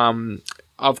 no.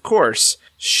 Of course,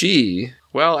 she.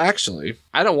 Well, actually,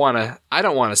 I don't want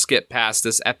to skip past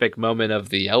this epic moment of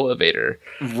the elevator.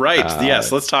 Right.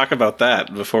 Yes. Let's talk about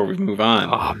that before we move on.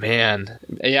 Oh man.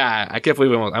 Yeah. I can't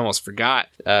believe I almost forgot.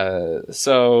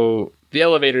 So the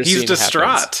elevator scene. He's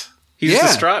distraught. Happens. He's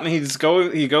distraught,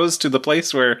 and he goes to the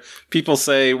place where people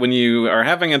say, when you are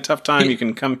having a tough time, you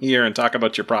can come here and talk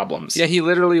about your problems. Yeah, he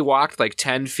literally walked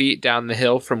 10 feet down the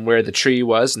hill from where the tree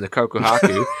was in the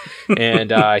Kokuhaku,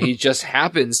 and he just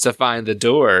happens to find the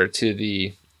door to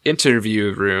the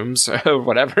interview rooms, or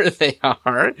whatever they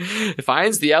are. He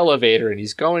finds the elevator, and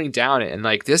he's going down it, and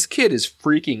this kid is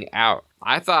freaking out.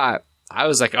 I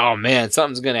was like, oh man,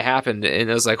 something's going to happen,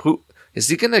 and I was like, who... Is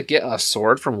he going to get a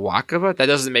sword from Wakaba? That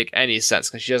doesn't make any sense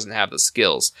because she doesn't have the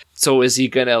skills. So is he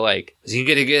going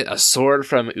to get a sword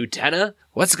from Utena?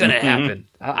 What's going to happen?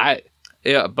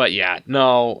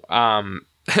 No.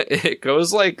 It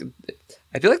goes I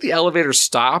feel like the elevator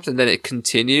stopped and then it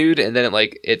continued and then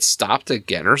it stopped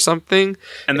again or something.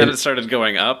 And then it started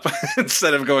going up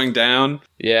instead of going down.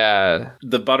 Yeah.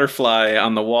 The butterfly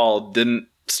on the wall didn't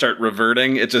start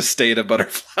reverting. It just stayed a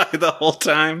butterfly the whole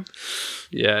time.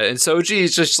 Yeah, and Soji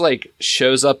just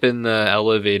shows up in the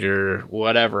elevator,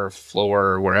 whatever floor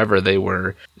or wherever they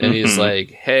were, and he's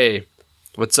like, "Hey,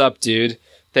 what's up, dude?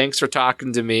 Thanks for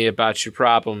talking to me about your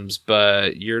problems,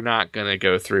 but you're not gonna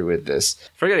go through with this."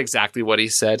 I forget exactly what he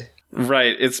said.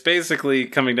 Right. It's basically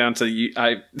coming down to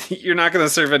you're not going to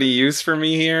serve any use for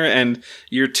me here, and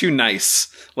you're too nice.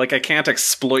 I can't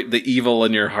exploit the evil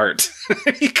in your heart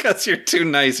because you're too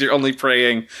nice. You're only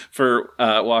praying for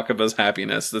Wakaba's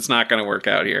happiness. That's not going to work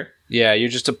out here. Yeah, you're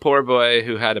just a poor boy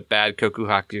who had a bad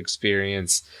Kokuhaku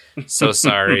experience. So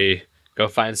sorry. go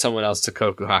find someone else to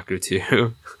kokuhaku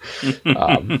to.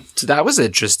 So that was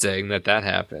interesting that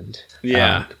happened.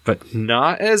 Yeah. But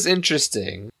not as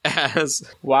interesting as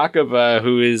Wakaba,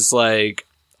 who is like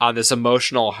on this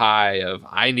emotional high of,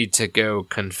 I need to go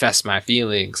confess my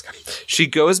feelings. She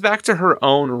goes back to her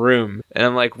own room, and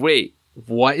I'm like, wait,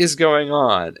 what is going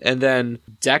on? And then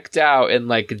decked out in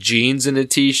like jeans and a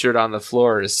t-shirt on the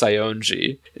floor is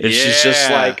Sayonji. And she's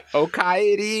just like, "Oh,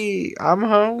 Kairi, I'm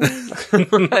home."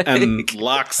 Like, and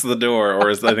locks the door, or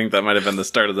I think that might have been the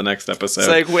start of the next episode. It's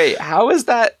like, wait, how is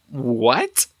that?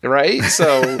 What? Right?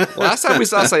 So last time we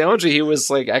saw Sayonji, he was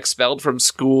like expelled from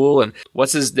school, and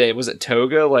what's his name? Was it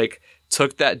Toga? Like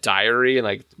took that diary and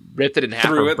like ripped it in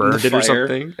half or burned it or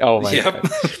something. Oh my god.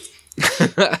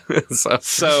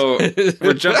 So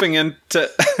we're jumping into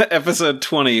episode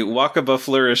 20, Wakaba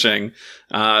Flourishing,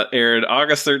 aired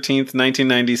August 13th,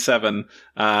 1997.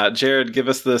 Jared, give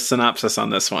us the synopsis on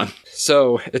this one.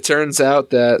 So it turns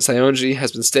out that Sayonji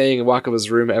has been staying in Wakaba's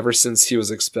room ever since he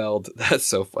was expelled. That's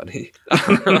so funny.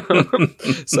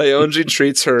 Sayonji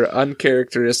treats her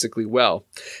uncharacteristically well,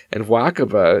 and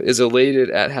Wakaba is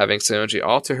elated at having Sayonji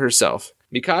all to herself.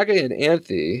 Mikage and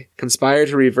Anthe conspire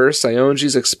to reverse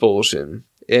Sayonji's expulsion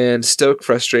and stoke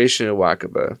frustration in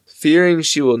Wakaba. Fearing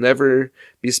she will never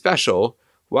be special,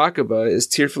 Wakaba is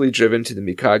tearfully driven to the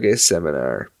Mikage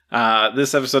seminar.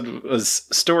 This episode was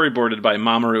storyboarded by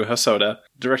Mamoru Hosoda,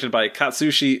 directed by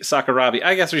Katsushi Sakurabi.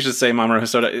 I guess we should say Mamoru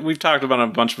Hosoda. We've talked about him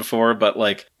a bunch before, but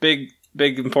like big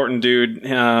important dude.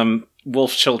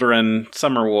 Wolf Children,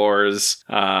 Summer Wars,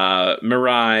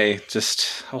 Mirai,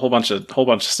 just a whole bunch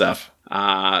of stuff.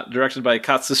 Directed by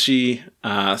Katsushi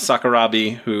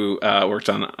Sakurabi, who worked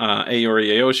on Aori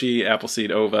Aoshi,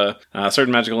 Appleseed Ova,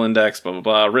 Certain Magical Index, blah, blah,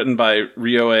 blah. Written by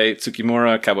Ryoe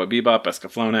Tsukimura, Cowboy Bebop,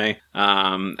 Escaflowne.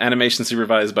 Animation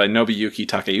supervised by Nobuyuki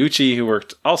Takeuchi, who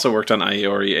also worked on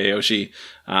Aori Aoshi.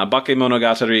 Bake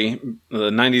Monogatari, the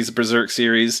 90s Berserk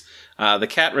series. The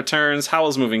Cat Returns,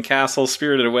 Howl's Moving Castle,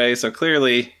 Spirited Away. So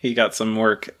clearly he got some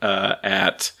work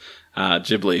at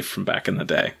Ghibli from back in the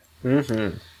day.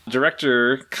 Mm-hmm.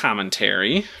 Director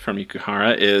commentary from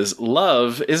Yukihara is,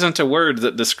 love isn't a word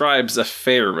that describes a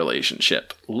fair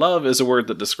relationship. Love is a word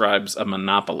that describes a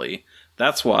monopoly.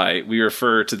 That's why we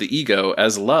refer to the ego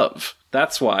as love.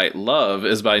 That's why love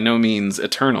is by no means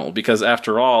eternal, because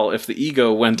after all, if the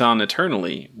ego went on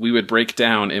eternally, we would break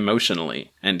down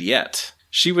emotionally. And yet,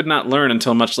 she would not learn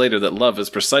until much later that love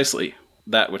is precisely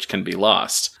that which can be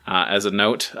lost. As a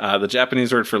note, the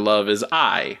Japanese word for love is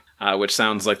I, which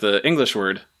sounds like the English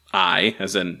word I,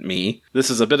 as in me. This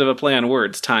is a bit of a play on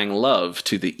words, tying love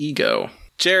to the ego.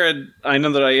 Jared, I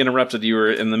know that I interrupted you. Were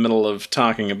in the middle of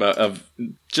talking of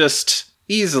just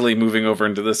easily moving over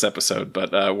into this episode,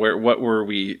 but what were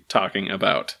we talking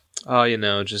about?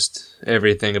 Oh, just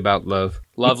everything about love.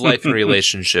 Love, life, and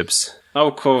relationships. Oh,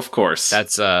 of course.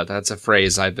 That's a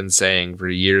phrase I've been saying for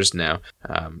years now.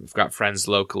 I've got friends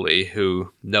locally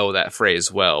who know that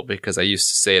phrase well because I used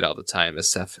to say it all the time as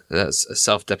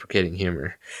self-deprecating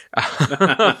humor.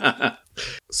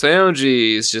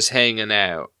 Sayonji is just hanging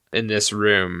out in this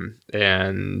room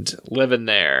and living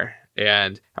there.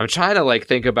 And I'm trying to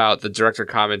think about the director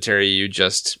commentary you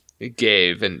just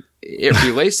gave, and it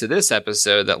relates to this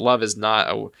episode that love isn't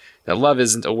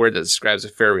a word that describes a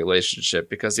fair relationship,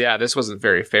 because this wasn't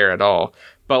very fair at all.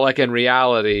 But in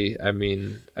reality, I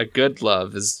mean, a good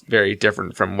love is very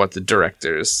different from what the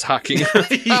director is talking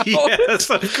about. Yes,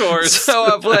 of course. So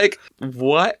I'm like,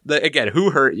 what? Again, who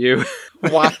hurt you?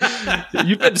 Why?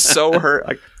 You've been so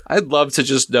hurt. I'd love to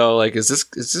just know, is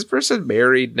this person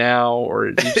married now, or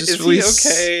you just is really he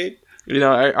okay?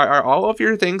 Are all of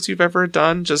your things you've ever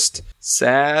done just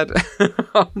sad?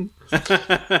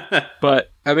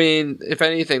 But, I mean, if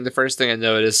anything, the first thing I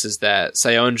noticed is that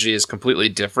Sayonji is completely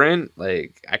different. I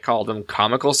called him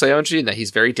comical Sayonji, and that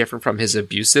he's very different from his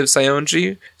abusive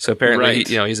Sayonji. So apparently,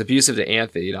 right. He's abusive to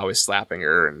Anthe, always slapping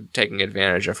her and taking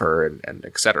advantage of her and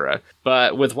etc.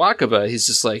 But with Wakaba, he's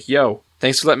just like, yo,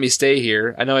 thanks for letting me stay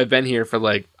here. I know I've been here for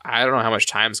I don't know how much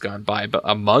time's gone by, but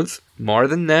a month? More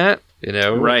than that?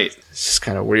 Right. It's just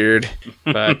kind of weird.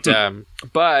 But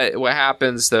but what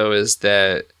happens though is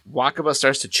that Wakaba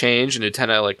starts to change, and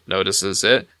Utena notices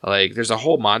it. There's a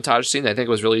whole montage scene that I think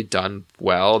was really done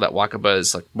well, that Wakaba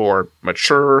is more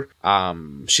mature.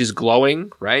 She's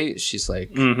glowing, right? She's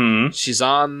she's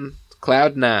on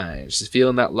cloud 9. She's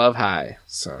feeling that love high.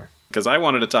 So because I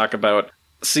wanted to talk about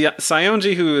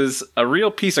Sayonji, who is a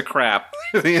real piece of crap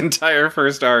the entire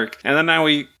first arc, and then now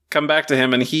we come back to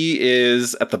him, and he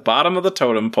is at the bottom of the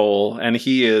totem pole, and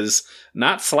he is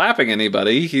not slapping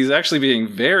anybody. He's actually being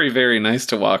very, very nice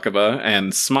to Wakaba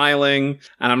and smiling.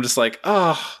 And I'm just like,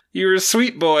 oh, You were a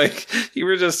sweet boy. You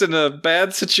were just in a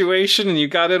bad situation and you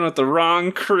got in with the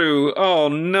wrong crew. Oh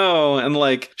no. And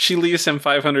like, she leaves him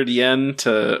 500 yen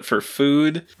for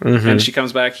food. And she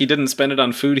comes back. He didn't spend it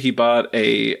on food. He bought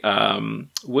a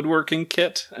woodworking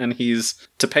kit, and he's,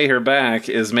 to pay her back,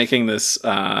 is making this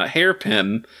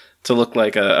hairpin to look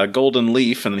like a golden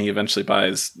leaf, and then he eventually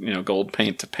buys, gold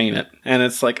paint to paint it. And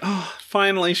it's like, oh,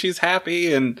 finally she's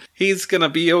happy, and he's gonna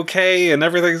be okay, and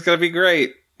everything's gonna be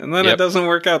great. And then it doesn't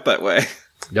work out that way.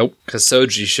 Nope, because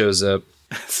Soji shows up.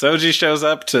 Soji shows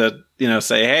up to,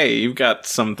 say, hey, you've got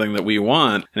something that we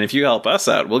want, and if you help us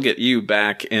out, we'll get you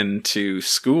back into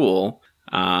school.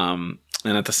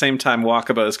 And at the same time,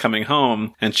 Wakaba is coming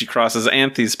home, and she crosses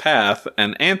Anthe's path,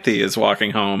 and Anthe is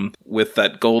walking home with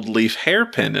that gold leaf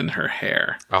hairpin in her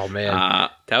hair. Oh, man.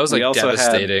 That was, like,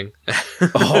 devastating.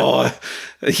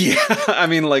 Yeah. I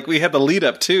mean, like, we had the lead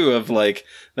up, too, of, like,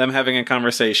 them having a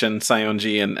conversation,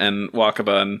 Saionji and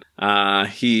Wakaba, and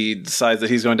he decides that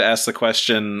he's going to ask the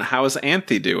question, how is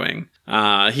Anthe doing?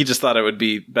 He just thought it would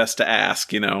be best to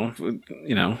ask,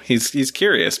 he's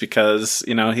curious because,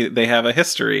 they have a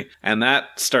history, and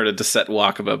that started to set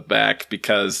Wakaba back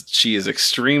because she is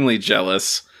extremely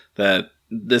jealous that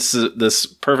this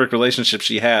perfect relationship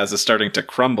she has is starting to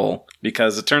crumble,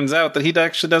 because it turns out that he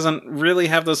actually doesn't really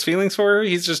have those feelings for her.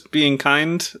 He's just being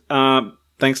kind,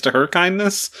 thanks to her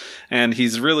kindness, and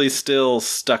he's really still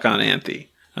stuck on Anthe.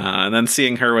 And then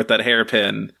seeing her with that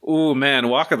hairpin, ooh man,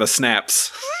 Wakaba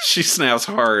snaps. She snaps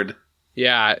hard.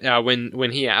 Yeah,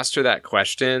 when he asked her that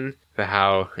question about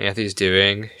how Anthe's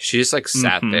doing, she just like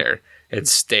sat there and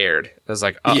stared. I was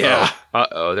like,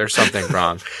 uh-oh, there's something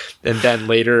wrong. And then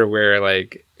later where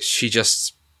like she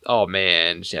just, oh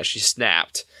man, yeah, she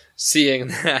snapped. Seeing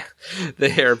the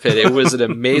hairpin, it was an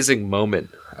amazing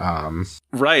moment.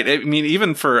 Right. I mean,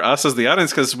 even for us as the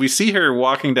audience, because we see her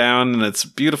walking down and it's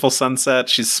beautiful sunset,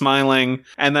 she's smiling,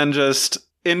 and then just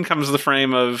in comes the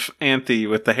frame of Anthe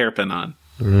with the hairpin on.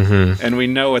 And we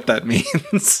know what that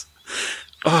means.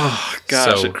 Oh,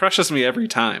 gosh, it crushes me every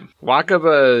time.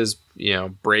 Wakaba is,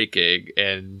 breaking,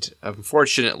 and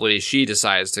unfortunately she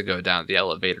decides to go down the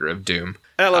elevator of doom.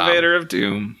 Of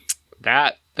doom.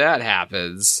 That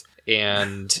happens,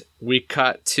 and we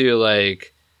cut to,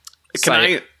 like...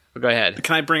 Go ahead.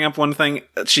 Can I bring up one thing?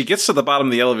 She gets to the bottom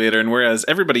of the elevator, and whereas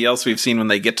everybody else we've seen when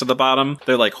they get to the bottom,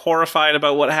 they're like horrified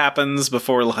about what happens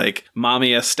before like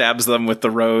Mamiya stabs them with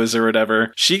the rose or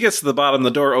whatever. She gets to the bottom,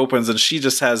 the door opens, and she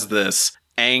just has this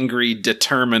angry,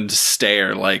 determined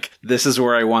stare like, this is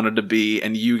where I wanted to be,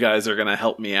 and you guys are going to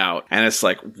help me out. And it's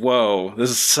like, whoa, this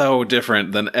is so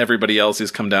different than everybody else who's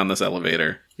come down this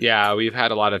elevator. Yeah, we've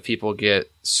had a lot of people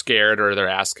get scared, or they're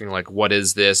asking, like, what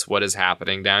is this? What is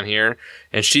happening down here?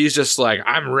 And she's just like,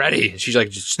 I'm ready. She like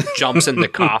just jumps in the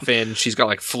coffin. She's got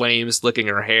like flames licking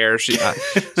her hair. She's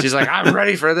like, I'm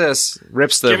ready for this.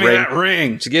 Rips the ring. Give me that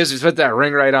ring. She put that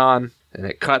ring right on. And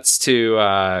it cuts to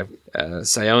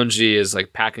Saionji is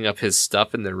like packing up his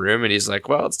stuff in the room, and he's like,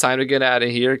 well, it's time to get out of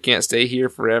here. Can't stay here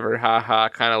forever. Ha ha.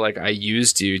 Kind of like I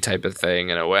used you type of thing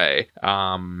in a way.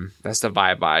 That's the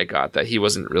vibe I got, that he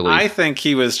wasn't really... I think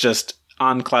he was just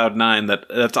on cloud nine.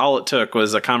 That's all it took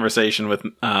was a conversation with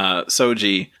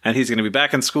Soji, and he's going to be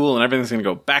back in school and everything's going to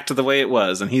go back to the way it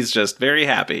was, and he's just very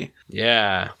happy.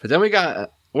 Yeah. But then we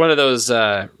got one of those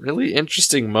really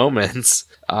interesting moments.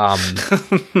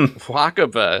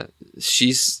 Wakaba,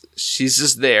 she's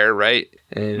just there, right?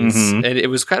 And and it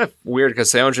was kind of weird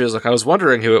because Saionji was like, I was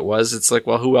wondering who it was. It's like,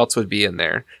 well, who else would be in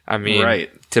there? I mean,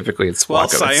 right. Typically it's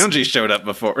Wakaba. Well, Saionji showed up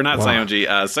before, or not Saionji,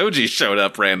 Soji showed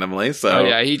up randomly. So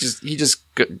yeah, he just he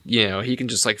can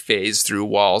just like phase through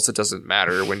walls. It doesn't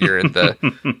matter when you're at the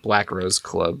Black Rose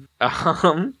Club.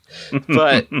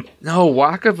 But no,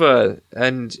 Wakaba,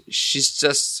 and she's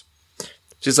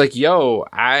like, yo,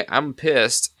 I'm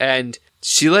pissed. And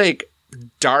she like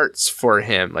darts for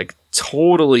him like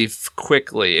totally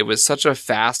quickly. It was such a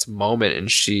fast moment, and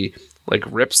she like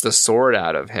rips the sword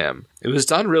out of him. It was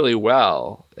done really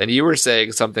well. And you were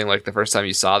saying something like the first time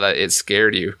you saw that it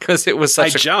scared you because it was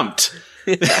such jumped.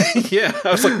 Yeah,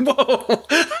 I was like, whoa.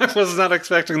 I was not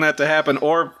expecting that to happen,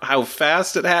 or how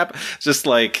fast it happened. Just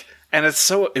like, and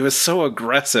it was so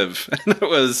aggressive. And it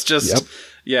was just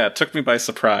yeah, it took me by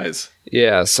surprise.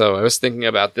 Yeah, so I was thinking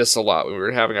about this a lot when we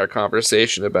were having our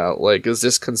conversation about, like, is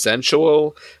this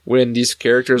consensual when these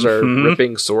characters are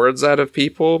ripping swords out of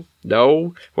people?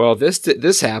 No. Well,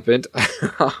 this happened.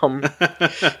 And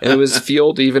it was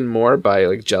fueled even more by,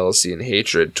 like, jealousy and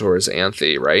hatred towards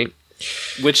Anthe, right?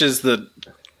 Which is the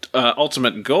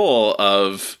ultimate goal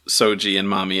of Soji and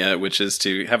Mamiya, which is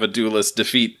to have a duelist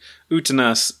defeat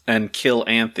Utena and kill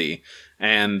Anthe.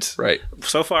 And right.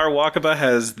 so far, Wakaba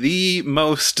has the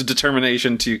most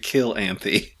determination to kill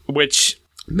Anthe. Which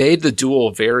made the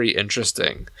duel very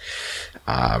interesting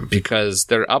because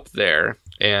they're up there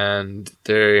and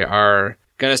they are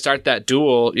going to start that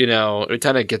duel. You know,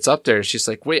 Utena gets up there. She's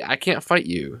like, wait, I can't fight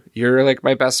you. You're like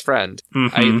my best friend.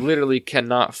 Mm-hmm. I literally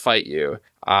cannot fight you.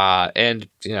 And,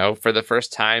 you know, for the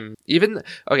first time, even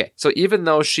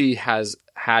though she has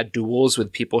had duels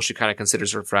with people she kind of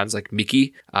considers her friends, like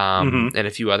Miki, and a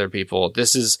few other people,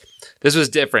 this was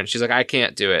different. She's like, I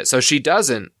can't do it. So she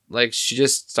doesn't. Like, she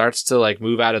just starts to, like,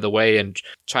 move out of the way and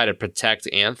try to protect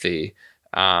Anthe.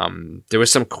 There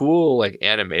was some cool, like,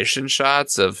 animation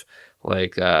shots of,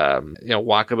 like,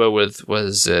 Wakaba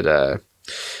was it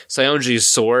Sayonji's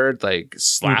sword, like,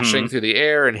 slashing through the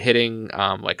air and hitting,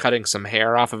 like, cutting some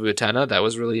hair off of Utena. That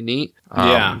was really neat.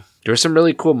 There were some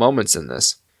really cool moments in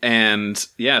this. And,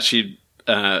 yeah,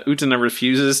 Utena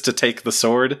refuses to take the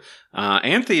sword.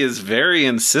 Anthe is very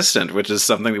insistent, which is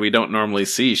something that we don't normally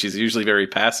see. She's usually very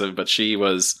passive, but she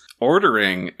was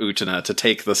ordering Utena to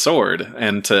take the sword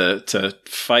and to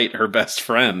fight her best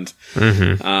friend.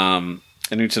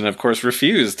 And Utena, of course,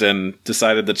 refused and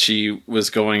decided that she was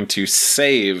going to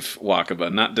save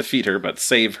Wakaba, not defeat her, but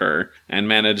save her, and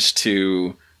managed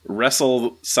to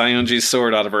wrestle Sayonji's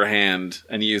sword out of her hand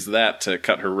and use that to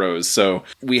cut her rose. So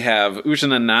we have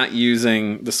Utena not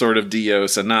using the Sword of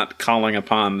Dios and not calling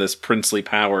upon this princely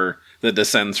power that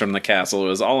descends from the castle. It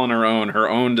was all on her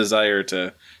own desire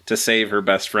to save her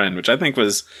best friend, which I think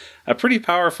was a pretty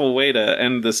powerful way to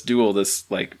end this duel, this,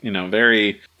 like, you know,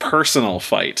 very personal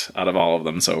fight out of all of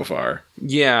them so far.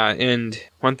 Yeah, and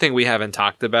one thing we haven't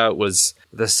talked about was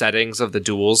the settings of the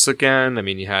duels again. I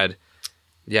mean, you had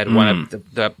one of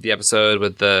the episode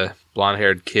with the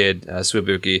blonde-haired kid,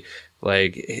 Suibuki.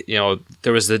 Like, you know,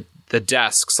 there was the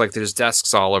desks. Like, there's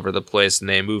desks all over the place, and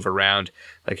they move around.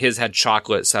 Like, his had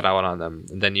chocolate set out on them.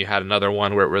 And then you had another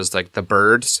one where it was, like, the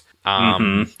birds.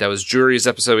 That was Jury's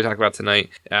episode we talked about tonight.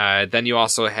 Then you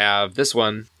also have this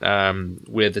one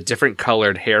with the different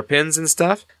colored hairpins and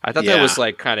stuff. I thought that was,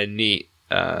 like, kind of neat.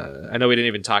 I know we didn't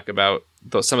even talk about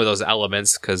some of those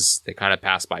elements because they kind of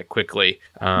passed by quickly.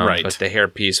 Right. But the hair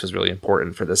piece was really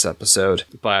important for this episode.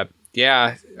 But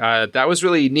yeah, that was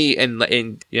really neat.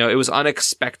 And you know, it was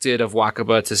unexpected of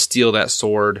Wakaba to steal that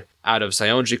sword out of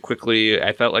Sayonji quickly.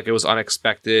 I felt like it was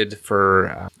unexpected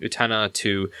for Utena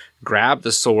to grab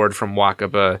the sword from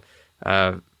Wakaba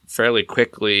fairly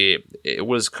quickly. It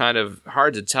was kind of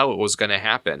hard to tell what was going to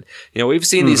happen. You know, we've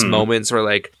seen these moments where,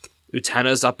 like,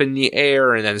 Utena's up in the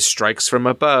air and then strikes from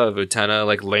above. Utena,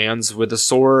 like, lands with a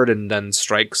sword and then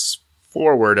strikes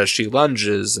forward as she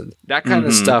lunges, and that kind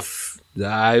of stuff.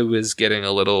 I was getting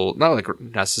a little, not like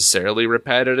necessarily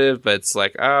repetitive, but it's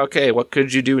like, oh, okay, what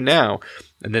could you do now?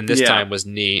 And then this time was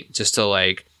neat, just to,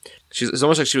 like, it's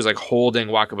almost like she was, like, holding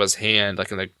Wakaba's hand,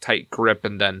 like, in a tight grip,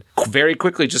 and then very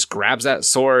quickly just grabs that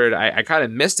sword. I kind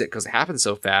of missed it because it happened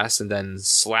so fast, and then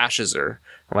slashes her.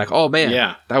 I'm like, oh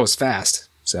man, that was fast.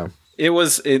 So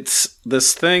it's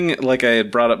this thing, like I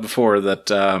had brought up before, that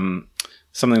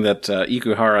something that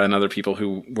Ikuhara and other people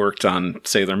who worked on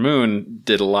Sailor Moon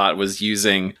did a lot was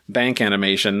using bank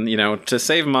animation, you know, to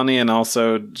save money, and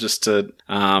also just to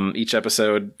each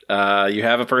episode you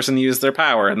have a person use their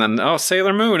power, and then, oh,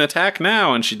 Sailor Moon, attack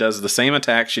now, and she does the same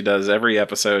attack she does every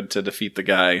episode to defeat the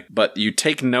guy. But you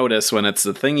take notice when it's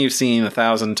the thing you've seen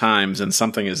 1,000 times and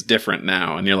something is different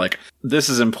now, and you're like, this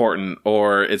is important,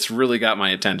 or it's really got my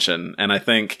attention. And I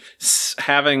think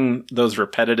having those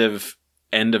repetitive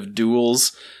end of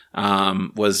duels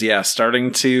was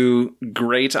starting to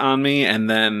grate on me, and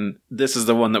then this is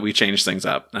the one that we changed things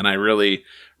up, and I really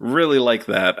like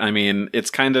that. I mean, it's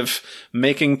kind of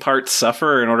making parts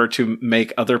suffer in order to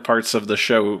make other parts of the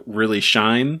show really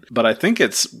shine, but I think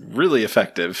it's really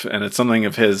effective, and it's something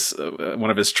of his one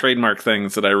of his trademark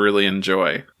things that I really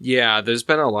enjoy. Yeah, there's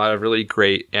been a lot of really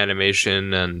great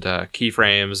animation and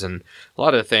keyframes and a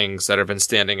lot of things that have been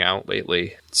standing out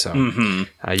lately. So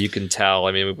you can tell.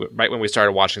 I mean, right when we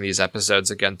started watching these episodes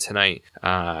again tonight,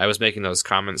 I was making those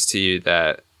comments to you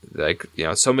that, like, you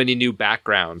know, so many new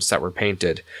backgrounds that were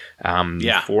painted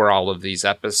for all of these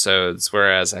episodes,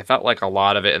 whereas I felt like a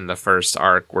lot of it in the first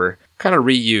arc were kind of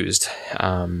reused.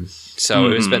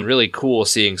 So it's been really cool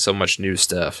seeing so much new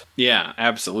stuff. Yeah,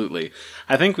 absolutely.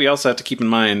 I think we also have to keep in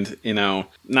mind, you know,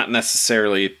 not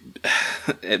necessarily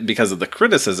because of the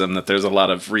criticism that there's a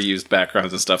lot of reused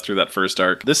backgrounds and stuff through that first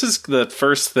arc. This is the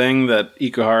first thing that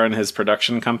Ikuhara and his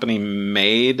production company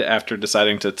made after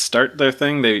deciding to start their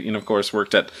thing. They, you know, of course,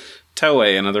 worked at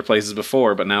Toei and other places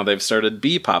before, but now they've started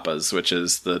B Papas, which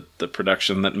is the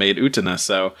production that made Utena.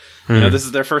 So, this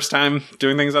is their first time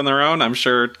doing things on their own. I'm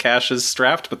sure cash is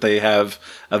strapped, but they have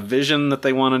a vision that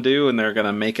they want to do, and they're going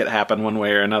to make it happen one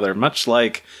way or another, much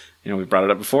like... we brought it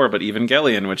up before, but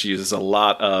Evangelion, which uses a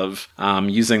lot of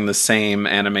using the same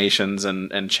animations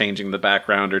and changing the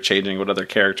background or changing what other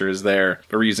character is there,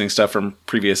 or using stuff from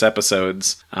previous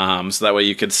episodes. So that way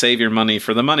you could save your money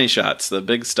for the money shots, the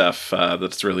big stuff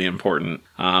that's really important.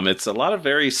 It's a lot of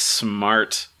very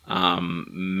smart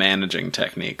managing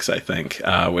techniques, I think,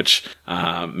 which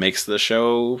makes the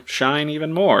show shine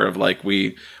even more. Of like,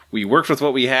 we worked with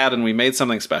what we had and we made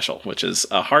something special, which is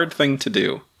a hard thing to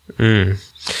do.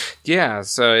 Yeah,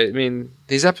 so I mean,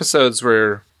 these episodes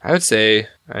were, I would say,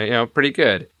 pretty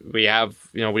good. We have,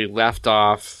 we left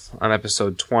off on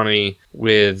episode 20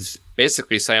 with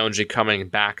basically Saionji coming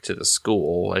back to the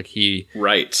school. Like, he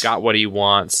got what he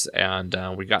wants, and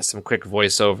we got some quick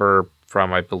voiceover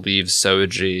from, I believe,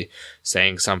 Soji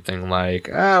saying something like,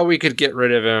 we could get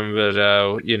rid of him, but,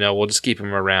 we'll just keep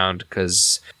him around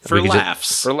because... For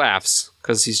laughs.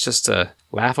 Because he's just a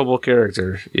laughable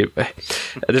character.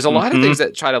 There's a lot of things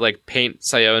that try to like paint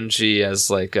Saionji as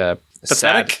like a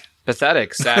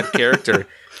pathetic, sad character,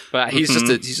 but he's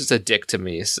just a dick to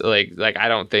me. So like I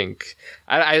don't think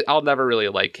I'll never really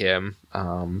like him.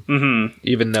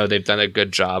 Even though they've done a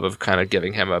good job of kind of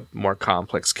giving him a more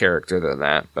complex character than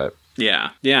that, but.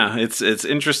 Yeah, it's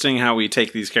interesting how we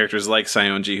take these characters like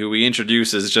Saionji, who we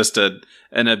introduce as just an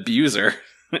abuser.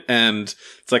 And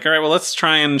it's like, all right, well, let's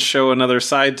try and show another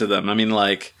side to them. I mean,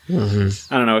 like, I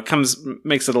don't know,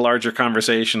 makes it a larger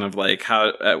conversation of like,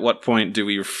 at what point do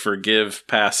we forgive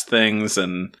past things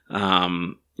and,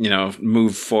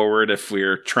 move forward if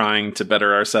we're trying to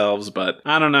better ourselves. But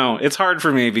I don't know. It's hard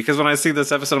for me because when I see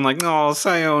this episode, I'm like, oh,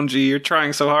 Saionji, you're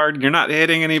trying so hard and you're not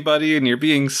hitting anybody and you're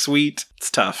being sweet.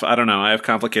 It's tough. I don't know. I have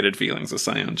complicated feelings with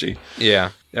Saionji.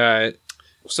 Yeah.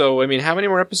 So, I mean, how many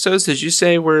more episodes did you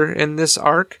say were in this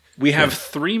arc? We have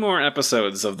 3 more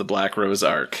episodes of the Black Rose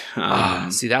arc.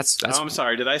 See, that's. Oh, I'm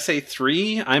sorry. Did I say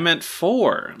 3? I meant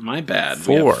 4. My bad.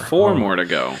 4. We have 4 more to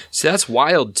go. See, that's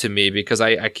wild to me because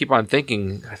I keep on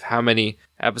thinking of how many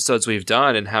episodes we've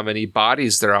done and how many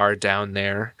bodies there are down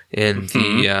there in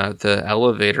the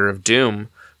elevator of doom.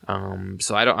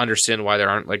 So I don't understand why there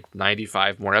aren't like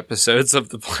 95 more episodes of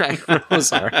the Black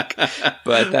Rose arc.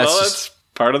 But that's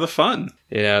part of the fun.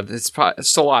 Yeah,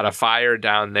 it's a lot of fire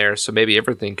down there, so maybe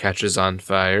everything catches on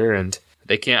fire, and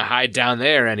they can't hide down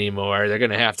there anymore. They're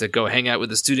going to have to go hang out with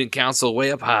the student council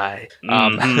way up high.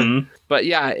 But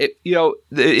yeah, it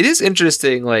is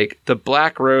interesting, like, the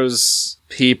Black Rose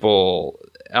people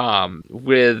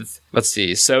with, let's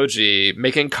see, Soji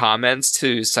making comments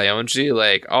to Saionji,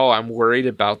 like, oh, I'm worried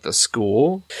about the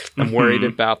school. I'm worried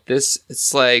about this.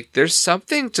 It's like, there's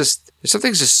something just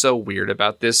so weird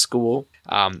about this school.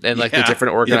 And like the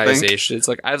different organizations,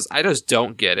 like I just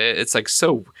don't get it. It's like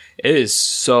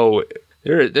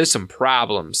there's some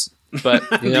problems, but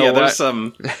there's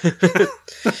some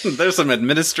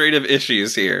administrative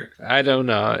issues here. I don't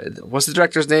know. What's the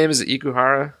director's name? Is it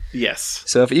Ikuhara? Yes.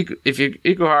 So if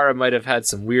Ikuhara might have had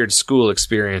some weird school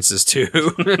experiences too,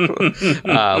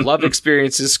 love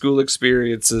experiences, school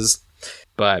experiences.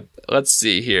 But let's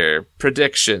see here.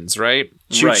 Predictions, right?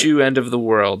 Choo-choo, end of the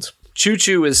world.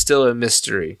 Choo-choo is still a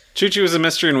mystery. Choo-choo is a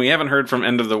mystery, and we haven't heard from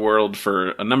End of the World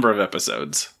for a number of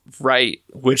episodes. Right,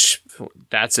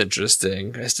 that's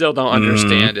interesting. I still don't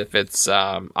understand if it's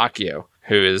Akio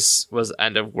who was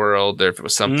End of World or if it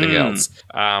was something else.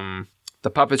 The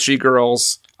Puppetry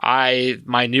Girls.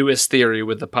 My newest theory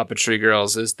with the Puppetry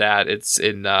Girls is that it's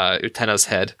in Utena's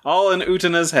head. All in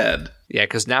Utena's head. Yeah,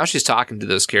 because now she's talking to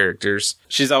those characters.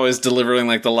 She's always delivering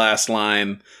like the last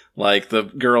line, like the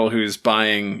girl who's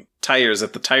buying tires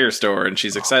at the tire store, and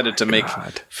she's excited to make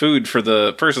food for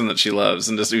the person that she loves,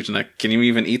 and just Utena, can you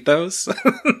even eat those?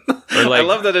 I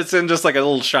love that it's in just like a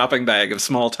little shopping bag of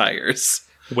small tires.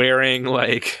 Wearing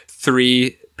like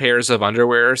 3 pairs of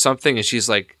underwear or something, and she's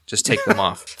like, just take them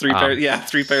off. 3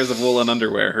 pairs of woolen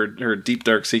underwear, her deep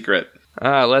dark secret.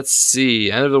 Let's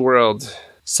see. End of the world.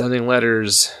 Sending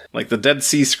letters. Like the Dead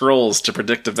Sea Scrolls to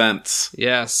predict events.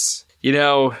 Yes.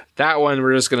 That one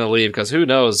we're just going to leave because who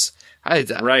knows? I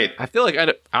feel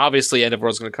like obviously End of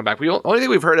World's going to come back. The only thing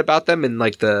we've heard about them in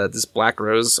like this Black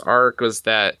Rose arc was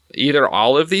that either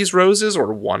all of these roses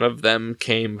or one of them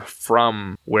came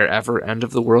from wherever End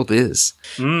of the World is.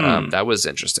 That was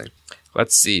interesting.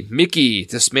 Let's see. Mickey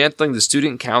dismantling the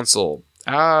student council.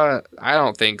 I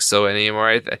don't think so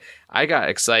anymore. I got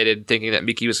excited thinking that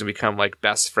Miki was going to become like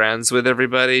best friends with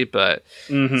everybody, but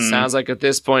sounds like at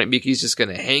this point Miki's just going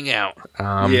to hang out.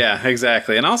 Yeah,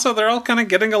 exactly. And also they're all kind of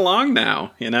getting along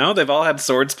now, you know? They've all had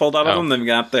swords pulled out of them. They've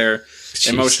got their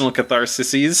emotional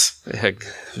catharses.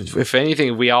 If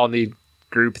anything, we all need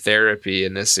group therapy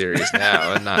in this series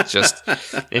now and not just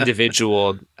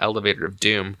individual elevator of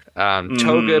doom.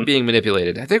 Toga being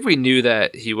manipulated. I think we knew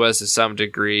that he was to some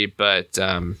degree, but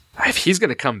he's going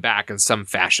to come back in some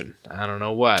fashion. I don't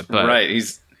know what, but right.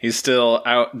 He's still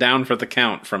down for the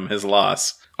count from his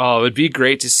loss. Oh, it would be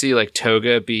great to see like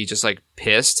Toga be just like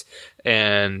pissed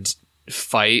and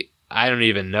fight. I don't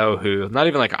even know who. Not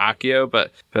even like Akio,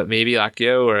 but maybe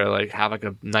Akio, or like have like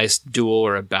a nice duel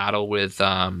or a battle with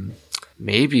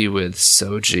maybe with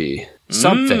Soji.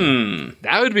 Something.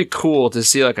 That would be cool to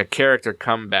see like a character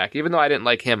come back, even though I didn't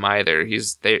like him either.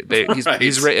 He's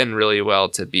written really well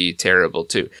to be terrible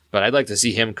too. But I'd like to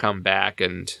see him come back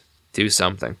and do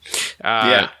something.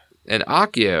 And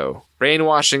Akio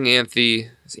brainwashing Anthe.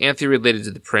 Is Anthe related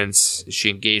to the prince? Is she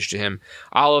engaged to him?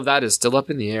 All of that is still up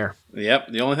in the air. Yep.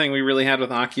 The only thing we really had with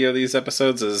Akio these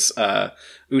episodes is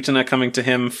Utena coming to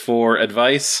him for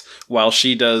advice while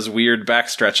she does weird back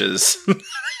stretches.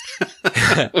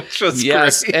 Which was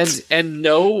great. and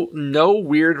no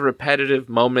weird repetitive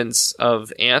moments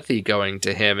of Anthe going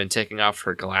to him and taking off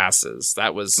her glasses.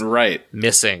 That was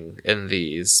missing in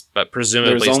these, but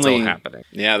presumably still happening.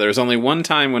 Yeah, there's only one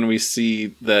time when we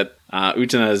see that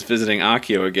Utena is visiting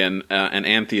Akio again, and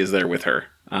Anthe is there with her.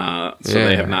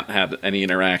 They have not had any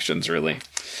interactions really.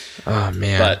 Oh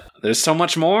man! But there's so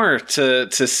much more to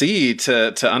see,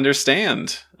 to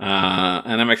understand,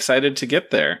 and I'm excited to get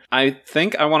there. I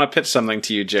think I want to pitch something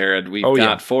to you, Jared. We've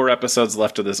got 4 episodes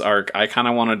left of this arc. I kind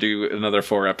of want to do another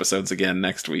 4 episodes again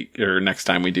next week or next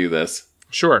time we do this.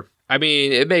 Sure. I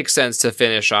mean, it makes sense to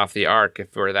finish off the arc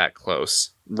if we're that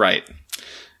close, right?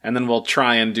 And then we'll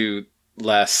try and do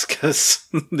less because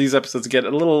these episodes get a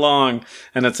little long,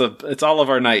 and it's all of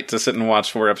our night to sit and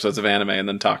watch 4 episodes of anime and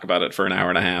then talk about it for an hour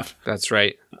and a half. That's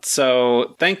right.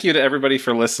 So thank you to everybody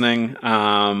for listening.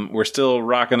 We're still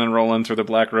rocking and rolling through the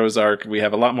Black Rose arc. We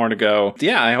have a lot more to go.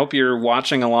 Yeah, I hope you're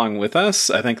watching along with us.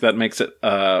 I think that makes it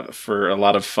for a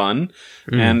lot of fun.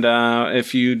 And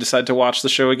if you decide to watch the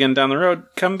show again down the road,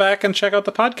 come back and check out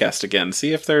the podcast again.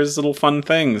 See if there's little fun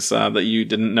things that you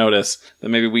didn't notice that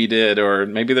maybe we did, or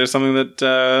maybe there's something that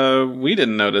we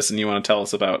didn't notice and you want to tell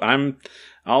us about.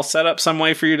 I'll set up some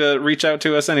way for you to reach out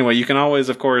to us anyway. You can always,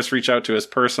 of course, reach out to us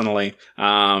personally.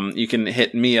 You can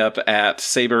hit me up at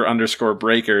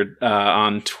Saber_Breaker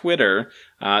on Twitter.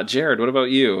 Jared, what about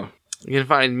you? You can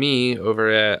find me over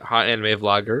at Hot Anime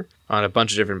Vlogger on a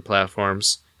bunch of different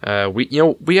platforms. We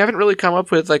haven't really come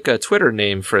up with like a Twitter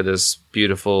name for this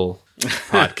beautiful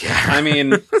podcast. I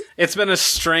mean, it's been a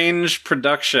strange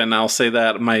production. I'll say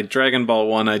that. My Dragon Ball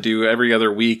one I do every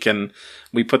other week, and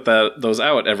we put those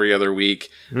out every other week.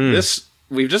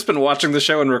 We've just been watching the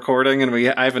show and recording, and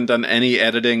I haven't done any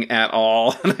editing at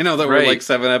all. And I know that we're like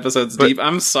 7 episodes deep.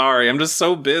 I'm sorry. I'm just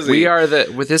so busy.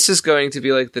 This is going to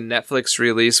be like the Netflix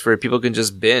release where people can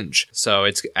just binge. So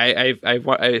it's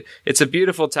it's a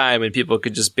beautiful time when people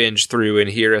can just binge through and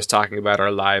hear us talking about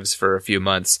our lives for a few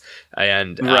months.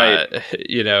 And,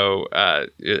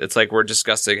 it's like we're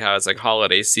discussing how it's like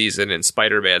holiday season and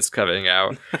Spider-Man's coming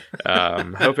out.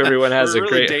 Hope everyone has we're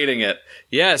really dating it.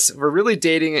 Yes, we're really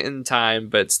dating it in time,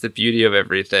 but it's the beauty of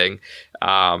everything.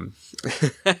 I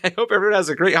hope everyone has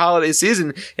a great holiday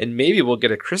season, and maybe we'll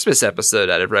get a Christmas episode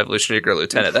out of Revolutionary Girl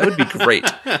Lieutenant. That would be great.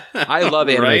 I love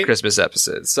anime Christmas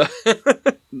episodes. So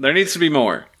there needs to be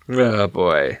more. Oh,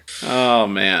 boy. Oh,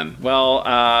 man. Well,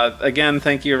 again,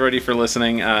 thank you, everybody, for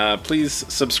listening. Please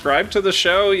subscribe to the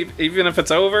show, even if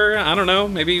it's over. I don't know.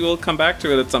 Maybe we'll come back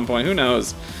to it at some point. Who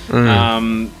knows?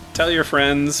 Tell your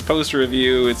friends, post a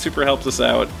review. It super helps us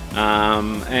out.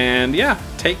 And yeah,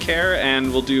 take care,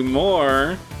 and we'll do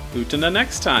more Utena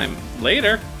next time.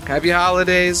 Later. Happy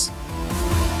holidays.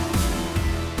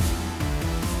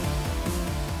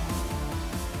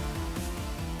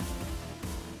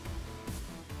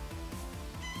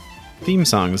 Theme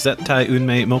song Zettai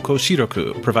Unmei Moko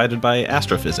Shiroku, provided by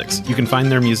Astrophysics. You can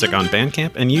find their music on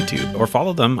Bandcamp and YouTube, or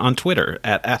follow them on Twitter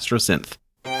at Astrosynth.